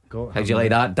 How'd you like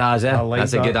that, Daz? I like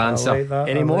That's that. a good answer. I like that.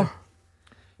 Any more?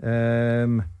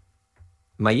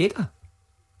 Maeda?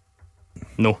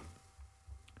 No.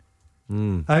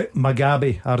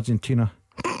 Mugabe, Argentina.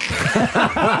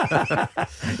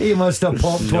 He must have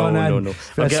popped one in. No.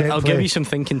 I'll give you some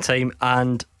thinking time.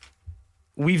 And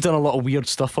we've done a lot of weird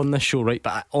stuff on this show, right?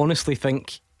 But I honestly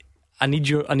think I need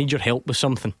your help with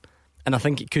something. And I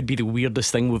think it could be the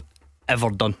weirdest thing we've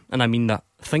ever done. And I mean that.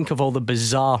 Think of all the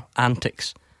bizarre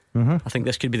antics. I think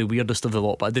this could be the weirdest of the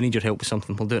lot, but I do need your help with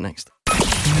something. We'll do it next.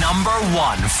 Number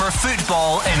one for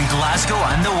football in Glasgow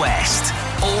and the West.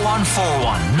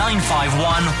 0141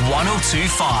 951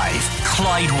 1025.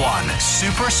 Clyde One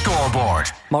Super Scoreboard.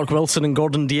 Mark Wilson and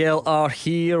Gordon Dalziel are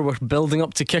here. We're building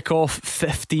up to kick off.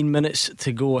 15 minutes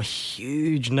to go. A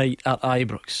huge night at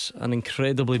Ibrox. An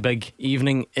incredibly big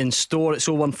evening in store. It's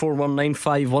 0141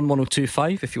 951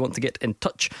 1025 if you want to get in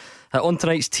touch. On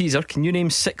tonight's teaser, can you name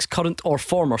 6 current or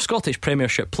former Scottish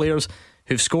Premiership players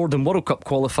who've scored in World Cup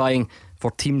qualifying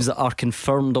for teams that are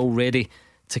confirmed already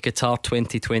to Qatar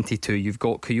 2022? You've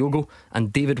got Kyogo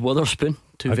and David Witherspoon,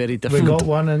 two very different We got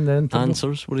one in the interval.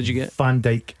 answers. What did you get? Van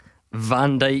Dijk.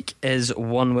 Van Dijk is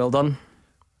one. Well done.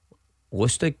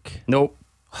 Lustig? No.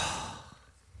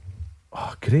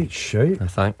 Oh, great shout.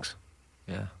 Thanks.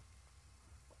 Yeah. I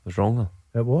was wrong though.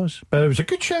 It was. But it was a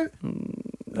good shout.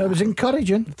 It was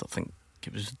encouraging. I don't think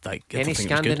it was that. Any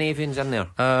Scandinavians in there?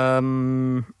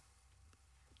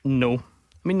 No.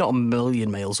 I mean, not a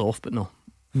million miles off, but no.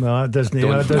 No, it doesn't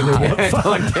work for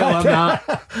Don't tell him that.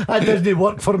 That doesn't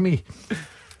work for me.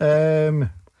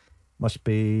 Must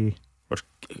be There's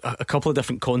a couple of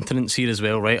different continents here as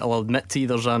well, right? I'll admit to you,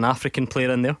 there's an African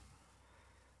player in there,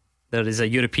 there is a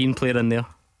European player in there,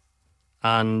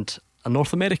 and a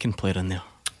North American player in there.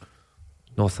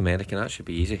 North American, that should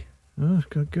be easy. Oh, it's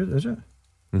good, is it?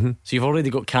 So you've already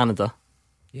got Canada.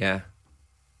 Yeah.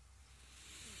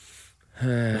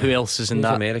 Who else is in Who's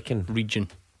that American region?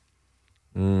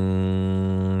 I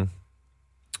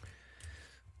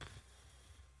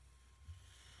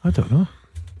don't know.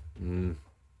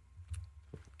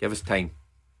 Give us time.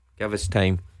 Give us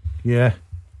time. Yeah.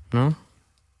 No.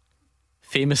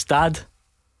 Famous dad.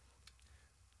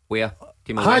 Where?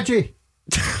 Haji.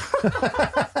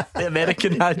 The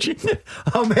American Haji.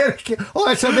 American.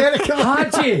 Oh, it's American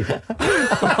Haji.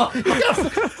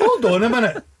 Hold on a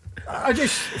minute. I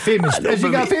just famous. Has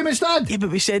he got a famous dad? Yeah, but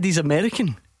we said he's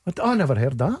American. I never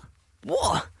heard that.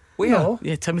 What? Where? No.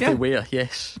 Yeah, Timothy Weah.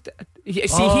 Yes. See, he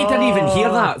didn't even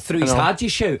hear that through his I know. Hadji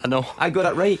shout. I know. I got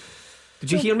it right.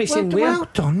 Did you hear me saying where? Well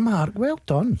done, Mark. Well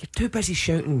done. You're too busy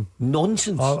shouting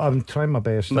nonsense. I'm trying my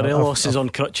best. Morelos is on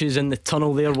crutches in the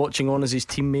tunnel there, watching on as his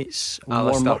teammates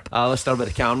warm up. Alistair with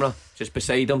the camera just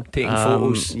beside him, taking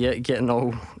photos. Yeah, getting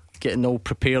all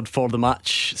prepared for the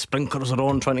match. Sprinklers are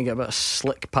on, trying to get a bit of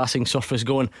slick passing surface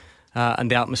going,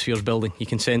 and the atmosphere's building. You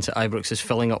can sense that Ibrox is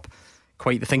filling up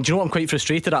quite the thing. Do you know what I'm quite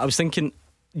frustrated at? I was thinking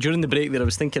during the break there, I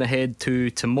was thinking ahead to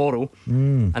tomorrow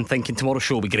and thinking tomorrow's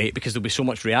show will be great because there'll be so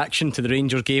much reaction to the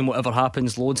Rangers game, whatever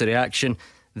happens, loads of reaction,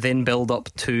 then build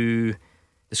up to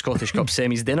the Scottish Cup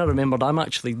semis. Then I remembered I'm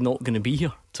actually not going to be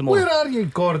here tomorrow. Where are you,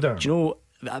 Gordon? Do you know,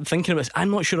 I'm thinking about this. I'm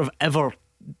not sure I've ever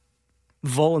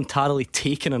voluntarily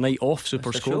taken a night off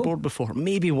Super Scoreboard before.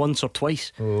 Maybe once or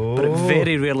twice, but it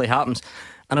very rarely happens.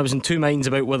 And I was in two minds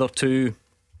about whether to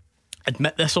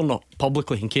admit this or not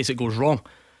publicly in case it goes wrong.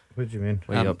 What do you mean?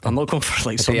 I'm not going for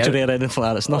like surgery or anything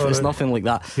like that. It's nothing. It's nothing like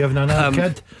that. You having another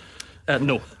kid?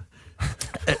 No.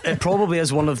 It probably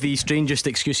is one of the strangest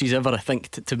excuses ever, I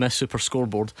think, to miss Super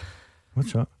Scoreboard.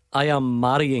 What's that? I am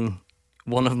marrying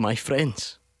one of my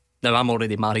friends. Now I'm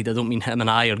already married. I don't mean him and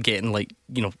I are getting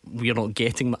we're not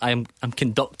getting. I'm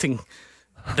conducting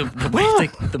the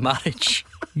wedding, the marriage.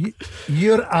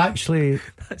 You're actually.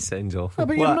 That sounds awful. No,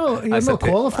 but you're not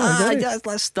qualified.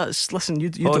 Listen, you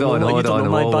hold don't know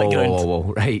my background.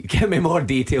 Whoa. Right, give me more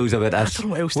details about this. I don't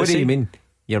know what else what to do say. you mean?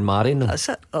 You're marrying them? That's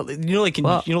it.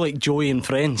 Like Joey and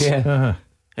Friends. Yeah.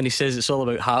 And he says it's all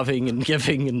about having and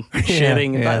giving and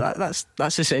sharing, and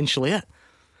that's essentially it.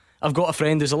 I've got a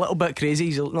friend who's a little bit crazy.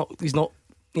 He's not.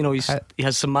 You know, he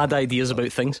has some mad ideas about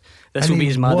things. This will be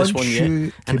his maddest one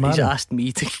yet. And he's asked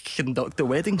me to conduct the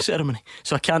wedding ceremony,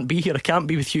 so I can't be here. I can't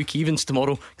be with Hugh Keevins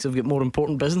tomorrow because I've got more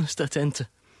important business to attend to.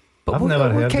 But I've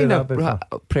never heard kind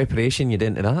of preparation you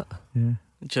did into that? Yeah. Do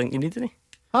you think you need any?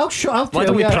 I'll why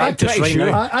don't we practice right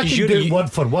now? I can do it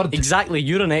word for word. Exactly,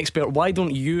 you're an expert. Why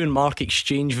don't you and Mark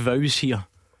exchange vows here?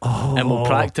 And we'll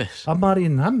practice. I'm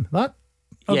marrying him, that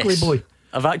ugly boy.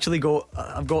 I've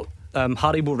got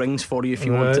Haribo rings for you if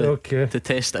you want to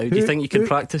test it out. Do you think you can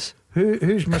practice?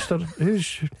 Who's Mr.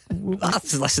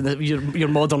 Listen, you're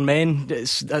modern men.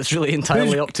 That's really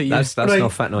entirely up to you. That's right.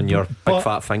 Not fitting on your big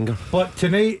fat finger. But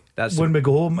tonight, when we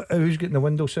go home, who's getting the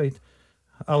window side?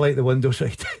 I like the window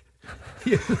side.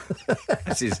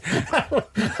 This is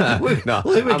no,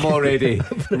 I'm already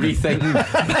rethinking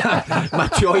my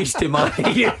choice to marry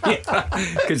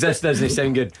because this doesn't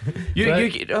sound good.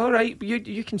 You all right?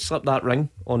 You can slip that ring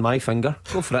on my finger.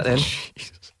 Go for it then.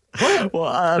 Well,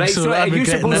 I'm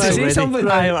regretting this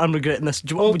already. I'm regretting this.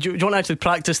 Do you want to actually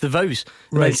practice the vows?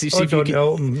 Right. See if you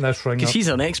can, because he's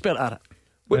an expert at it.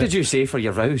 What did you say for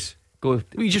your vows? Go.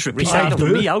 You just repeat after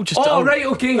me. I'll just. Right,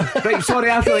 okay. Right, sorry.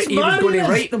 I thought he was going to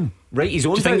write them. Write his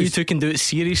own. Do you think you two can do it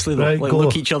seriously though? Right, like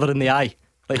look each other in the eye,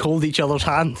 like hold each other's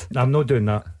hand. I'm not doing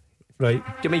that. Right.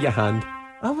 Give me your hand.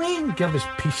 I won't give us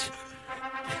peace.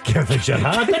 Give us your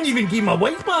hand. I didn't even give my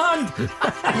wife my hand.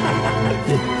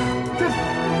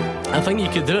 I think you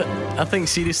could do it. I think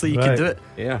seriously you could do it.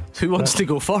 Yeah. Who wants to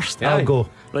go first? I'll go.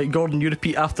 Right, Gordon, you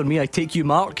repeat after me. I take you,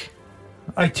 Mark.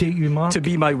 I take you, Mark, to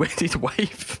be my wedded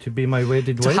wife. To be my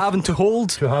wedded wife. To have and to hold.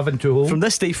 To have and to hold. From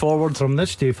this day forward. From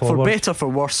this day forward. For better, for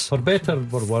worse. For better,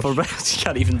 for worse. You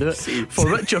can't even do it. For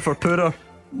richer, for poorer.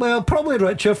 Well, probably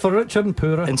richer, for richer and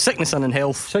poorer. In sickness and in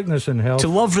health. Sickness and health. To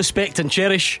love, respect and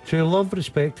cherish. To love,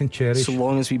 respect and cherish. So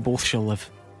long as we both shall live.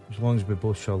 As long as we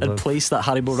both shall live. And place that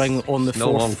Haribo ring on the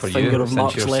fourth finger of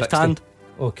Mark's left hand.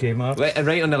 Okay, Mark.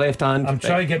 Right on the left hand. I'm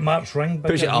trying to get Mark's ring.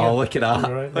 Push it. Oh, look at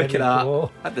that. Right, look at that.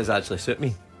 That does actually suit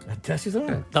me.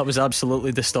 That was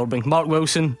absolutely disturbing. Mark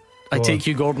Wilson, I take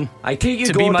you, Gordon. I take you,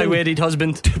 to Gordon. be my wedded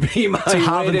husband. To be my to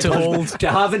have and to hold. To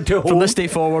have and to hold. From this day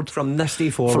forward. From this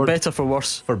day forward. For better, for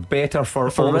worse. For better, for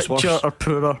richer worse. Or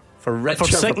poorer. For richer,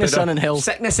 for sickness and in health.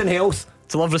 Sickness and health.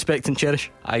 To love, respect and cherish.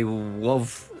 I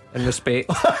love and respect.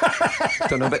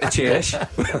 Don't know about the cherish.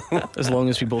 As long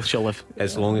as we both shall live.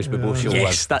 As long as we both shall live.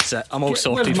 Yes, that's it. I'm all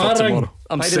sorted for tomorrow.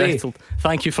 I'm settled.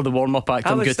 Thank you for the warm up act.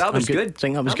 I'm good. That was good. I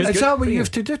think that was good. Is that what you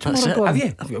have to do tomorrow? Have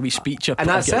you? I've got a wee speech up. And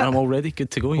that's it. I'm all ready. Good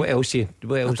to go. What else?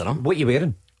 What else? I don't know. What are you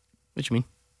wearing? What do you mean?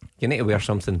 You need to wear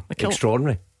something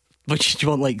extraordinary. Which do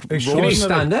you want? Like robes? Can you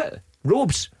stand it?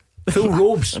 Robes. Full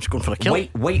robes. I'm just going for a kill.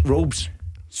 White robes.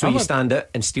 So you stand it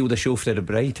and steal the show for the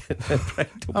bride.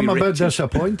 I'm a bit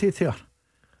disappointed here.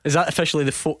 Is that officially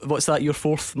what's that, your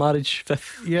fourth marriage?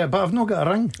 Fifth? Yeah, but I've not got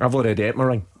a ring. I've already ate my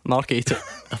ring. Mark ate it,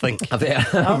 I think. You've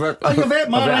ate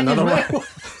my ring as well.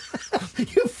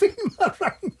 You've eaten my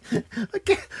ring.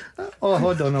 Okay. Oh,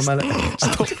 hold on a minute.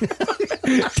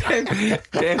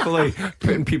 Definitely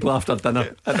putting people after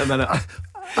dinner at the minute.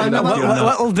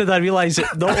 Little did I realise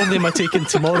that not only am I taking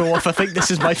tomorrow off, I think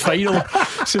this is my final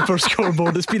Super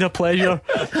Scoreboard. It's been a pleasure.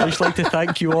 I'd just like to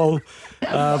thank you all.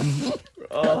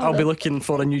 I'll be looking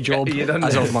for a new job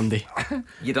as of Monday.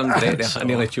 You done great there. I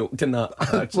nearly choked in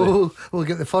that. We'll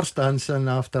get the first dance in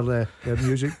after the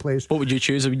music plays. What would you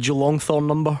choose? Would you Longthorn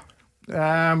number?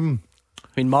 I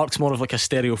mean, Mark's more of like a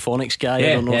Stereophonics guy. I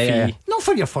don't know if he... Not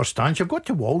for your first dance. You've got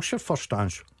to waltz your first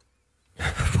dance.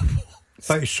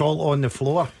 Bit of salt on the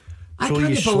floor. I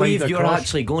can't believe you're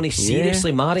actually going to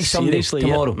seriously marry somebody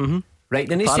tomorrow. Mm-hmm. Right,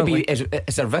 there needs to be.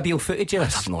 Is there video footage of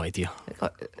this? I have no idea.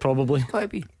 Probably. Gotta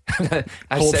be.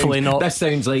 Hopefully not. This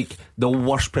sounds like the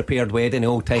worst prepared wedding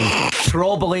of all time.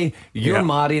 Probably you're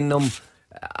marrying them.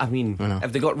 I mean,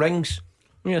 have they got rings?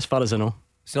 Yeah, as far as I know.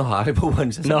 It's not horrible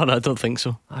ones, is it? No, I don't think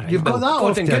so. Right, you've got that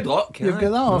off to, good luck. You've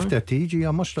got that off to TG,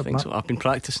 I must admit. So. I've been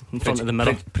practicing in front of the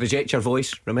mirror. Project your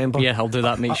voice, remember? Yeah, I'll do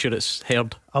that, make sure it's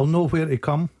heard. I'll know where to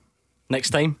come.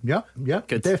 Next time? Yeah,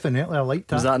 good. Definitely, I like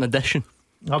that. Was that an addition?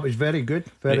 That was very good,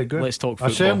 very good. Let's talk football.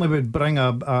 I certainly would bring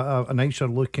a nicer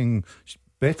looking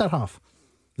better half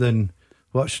than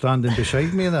what's standing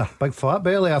beside me there. Big fat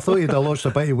belly. I thought he'd have lost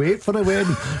a bit of weight for the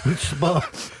wedding,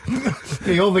 but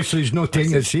he obviously is not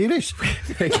taking it serious.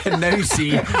 I can now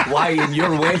see why in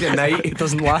your wedding night it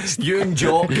doesn't last. You and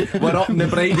Jock were up in the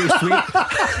bridal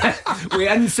suite with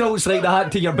insults like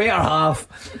that to your better half.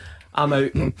 I'm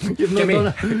out.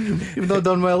 You've not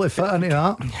done well to fit into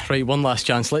that. Right, one last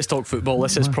chance. Let's talk football.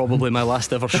 This is probably my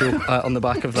last ever show on the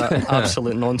back of that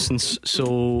absolute nonsense.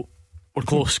 So we're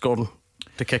close, Gordon,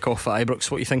 to kick off at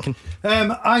Ibrox. What are you thinking?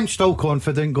 I'm still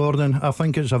confident, Gordon. I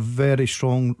think it's a very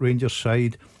strong Rangers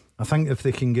side. I think if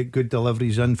they can get good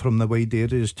deliveries in from the wide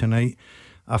areas tonight,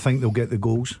 I think they'll get the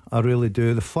goals. I really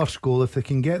do. The first goal, if they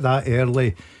can get that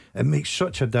early, it makes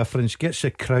such a difference. Gets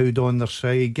the crowd on their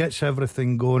side, gets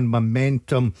everything going,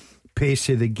 momentum, pace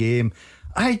of the game.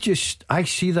 I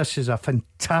see this as a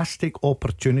fantastic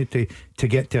opportunity to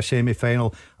get to a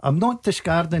semi-final. I'm not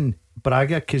discarding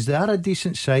Braga because they are a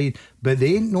decent side, but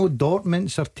they ain't no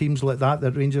Dortmunds or teams like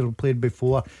that Rangers have played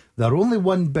before. They're only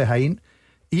one behind.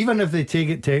 Even if they take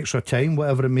it to extra time,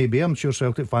 whatever it may be, I'm sure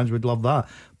Celtic fans would love that.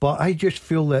 But I just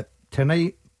feel that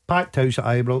tonight, packed house at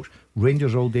Ibrox,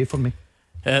 Rangers all day for me.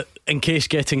 In case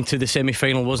getting to the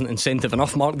semi-final wasn't incentive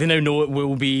enough, Mark, they now know it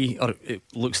will be, or it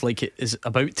looks like it is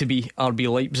about to be, RB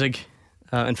Leipzig.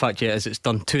 In fact, yeah, as it's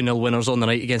done, 2-0 winners on the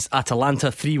night against Atalanta,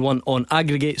 3-1 on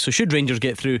aggregate. So should Rangers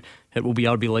get through, it will be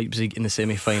RB Leipzig in the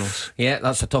semi-finals. Yeah,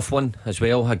 that's a tough one as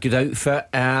well. A good outfit.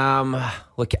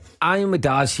 Look, I'm with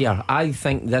Daz here. I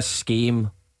think this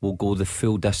game will go the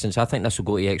full distance. I think this will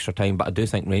go to extra time, but I do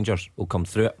think Rangers will come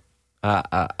through it.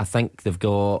 I think they've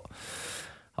got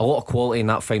a lot of quality in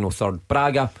that final third.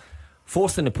 Braga,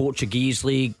 fourth in the Portuguese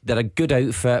league. They're a good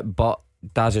outfit, but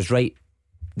Daz is right.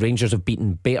 Rangers have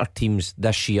beaten better teams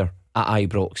this year at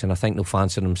Ibrox, and I think they'll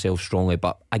fancy themselves strongly.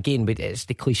 But again, it's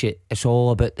the cliche. It's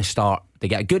all about the start. They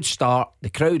get a good start, the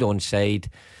crowd on side,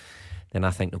 then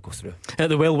I think they'll go through.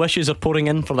 The well wishes are pouring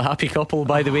in for the happy couple,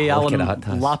 by the way. Alan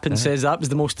Lappin says that was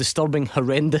the most disturbing,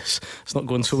 horrendous, it's not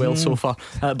going so well so far,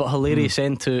 but hilarious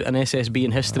end to an SSB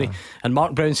in history. And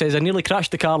Mark Brown says, I nearly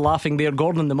crashed the car laughing there.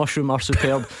 Gordon and the Mushroom are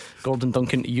superb. Gordon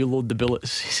Duncan, you load the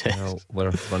bullets, he says.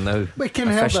 Well, we're now we can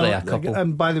officially help a couple.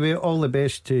 And by the way, all the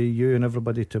best to you and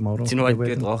everybody tomorrow. Do you know,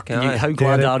 good luck. How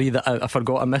glad are you that I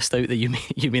forgot, I missed out that you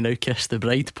may now kiss the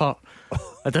bride part.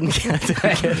 I didn't get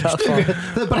that far.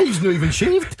 The bride's not even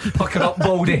shaved. Pucker up,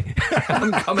 Baldy.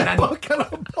 I'm coming in. Pucker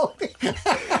up, Baldy.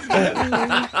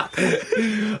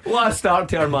 What a start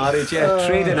to our marriage. Yeah,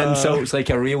 trading insults like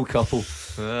a real couple.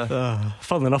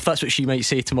 Funnily enough, that's what she might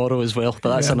say tomorrow as well,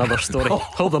 but that's another story.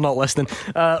 Hope they're not listening.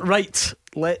 Right,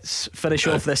 let's finish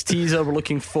off this teaser. We're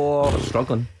looking for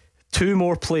struggling 2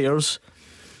 more players,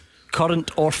 current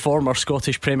or former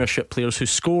Scottish Premiership players, who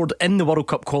scored in the World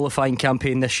Cup qualifying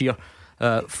campaign this year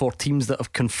for teams that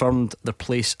have confirmed their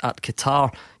place at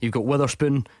Qatar. You've got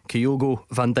Witherspoon, Kyogo,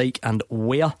 Van Dijk and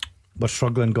Weah. We're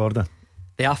struggling, Gordon.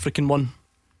 The African one,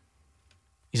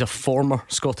 he's a former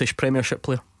Scottish Premiership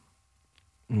player.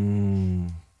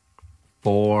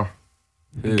 For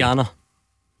who? Ghana.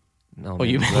 No,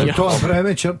 you mean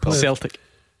Premiership player. Celtic.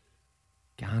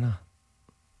 Ghana.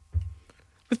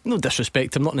 With no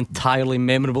disrespect, I'm not an entirely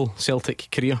memorable Celtic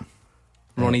career.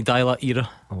 Ronnie Dyla era,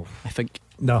 I think.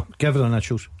 No, give it an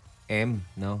initials.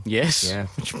 No. Yes. Yeah.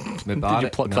 Did you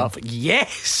pluck that?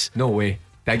 Yes. No way.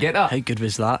 Did I get that? How good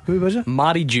was that? Who was it?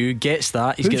 Married you, gets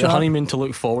that. He's got the honeymoon to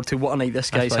look forward to. What a night this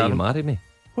guy's having. You married me.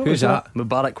 Who's that?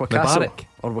 Mubarak Wakaso.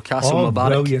 Or Wakaso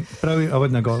Mubarak. Brilliant. I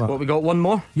wouldn't have got that. What, we got one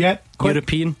more? Yeah.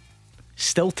 European.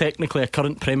 Still technically a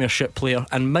current Premiership player,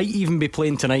 and might even be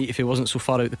playing tonight if he wasn't so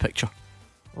far out the picture.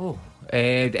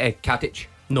 Katic.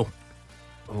 No.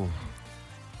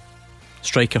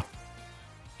 Striker.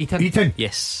 Eaton.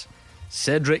 Yes.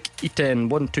 Cedric Itten.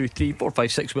 1, 2, 3, 4,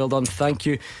 5, 6. Well done, thank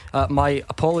you. My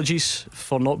apologies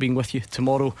for not being with you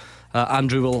tomorrow.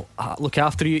 Andrew will look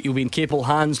after you. You'll be in capable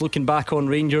hands, looking back on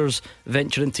Rangers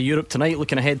venture into Europe tonight,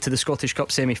 looking ahead to the Scottish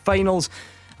Cup semi-finals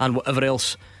and whatever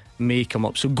else may come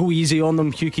up. So go easy on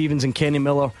them. Hugh Keevins and Kenny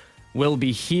Miller will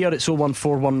be here. It's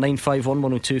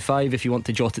 01419511025 if you want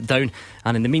to jot it down.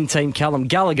 And in the meantime, Callum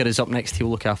Gallagher is up next.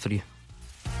 He'll look after you.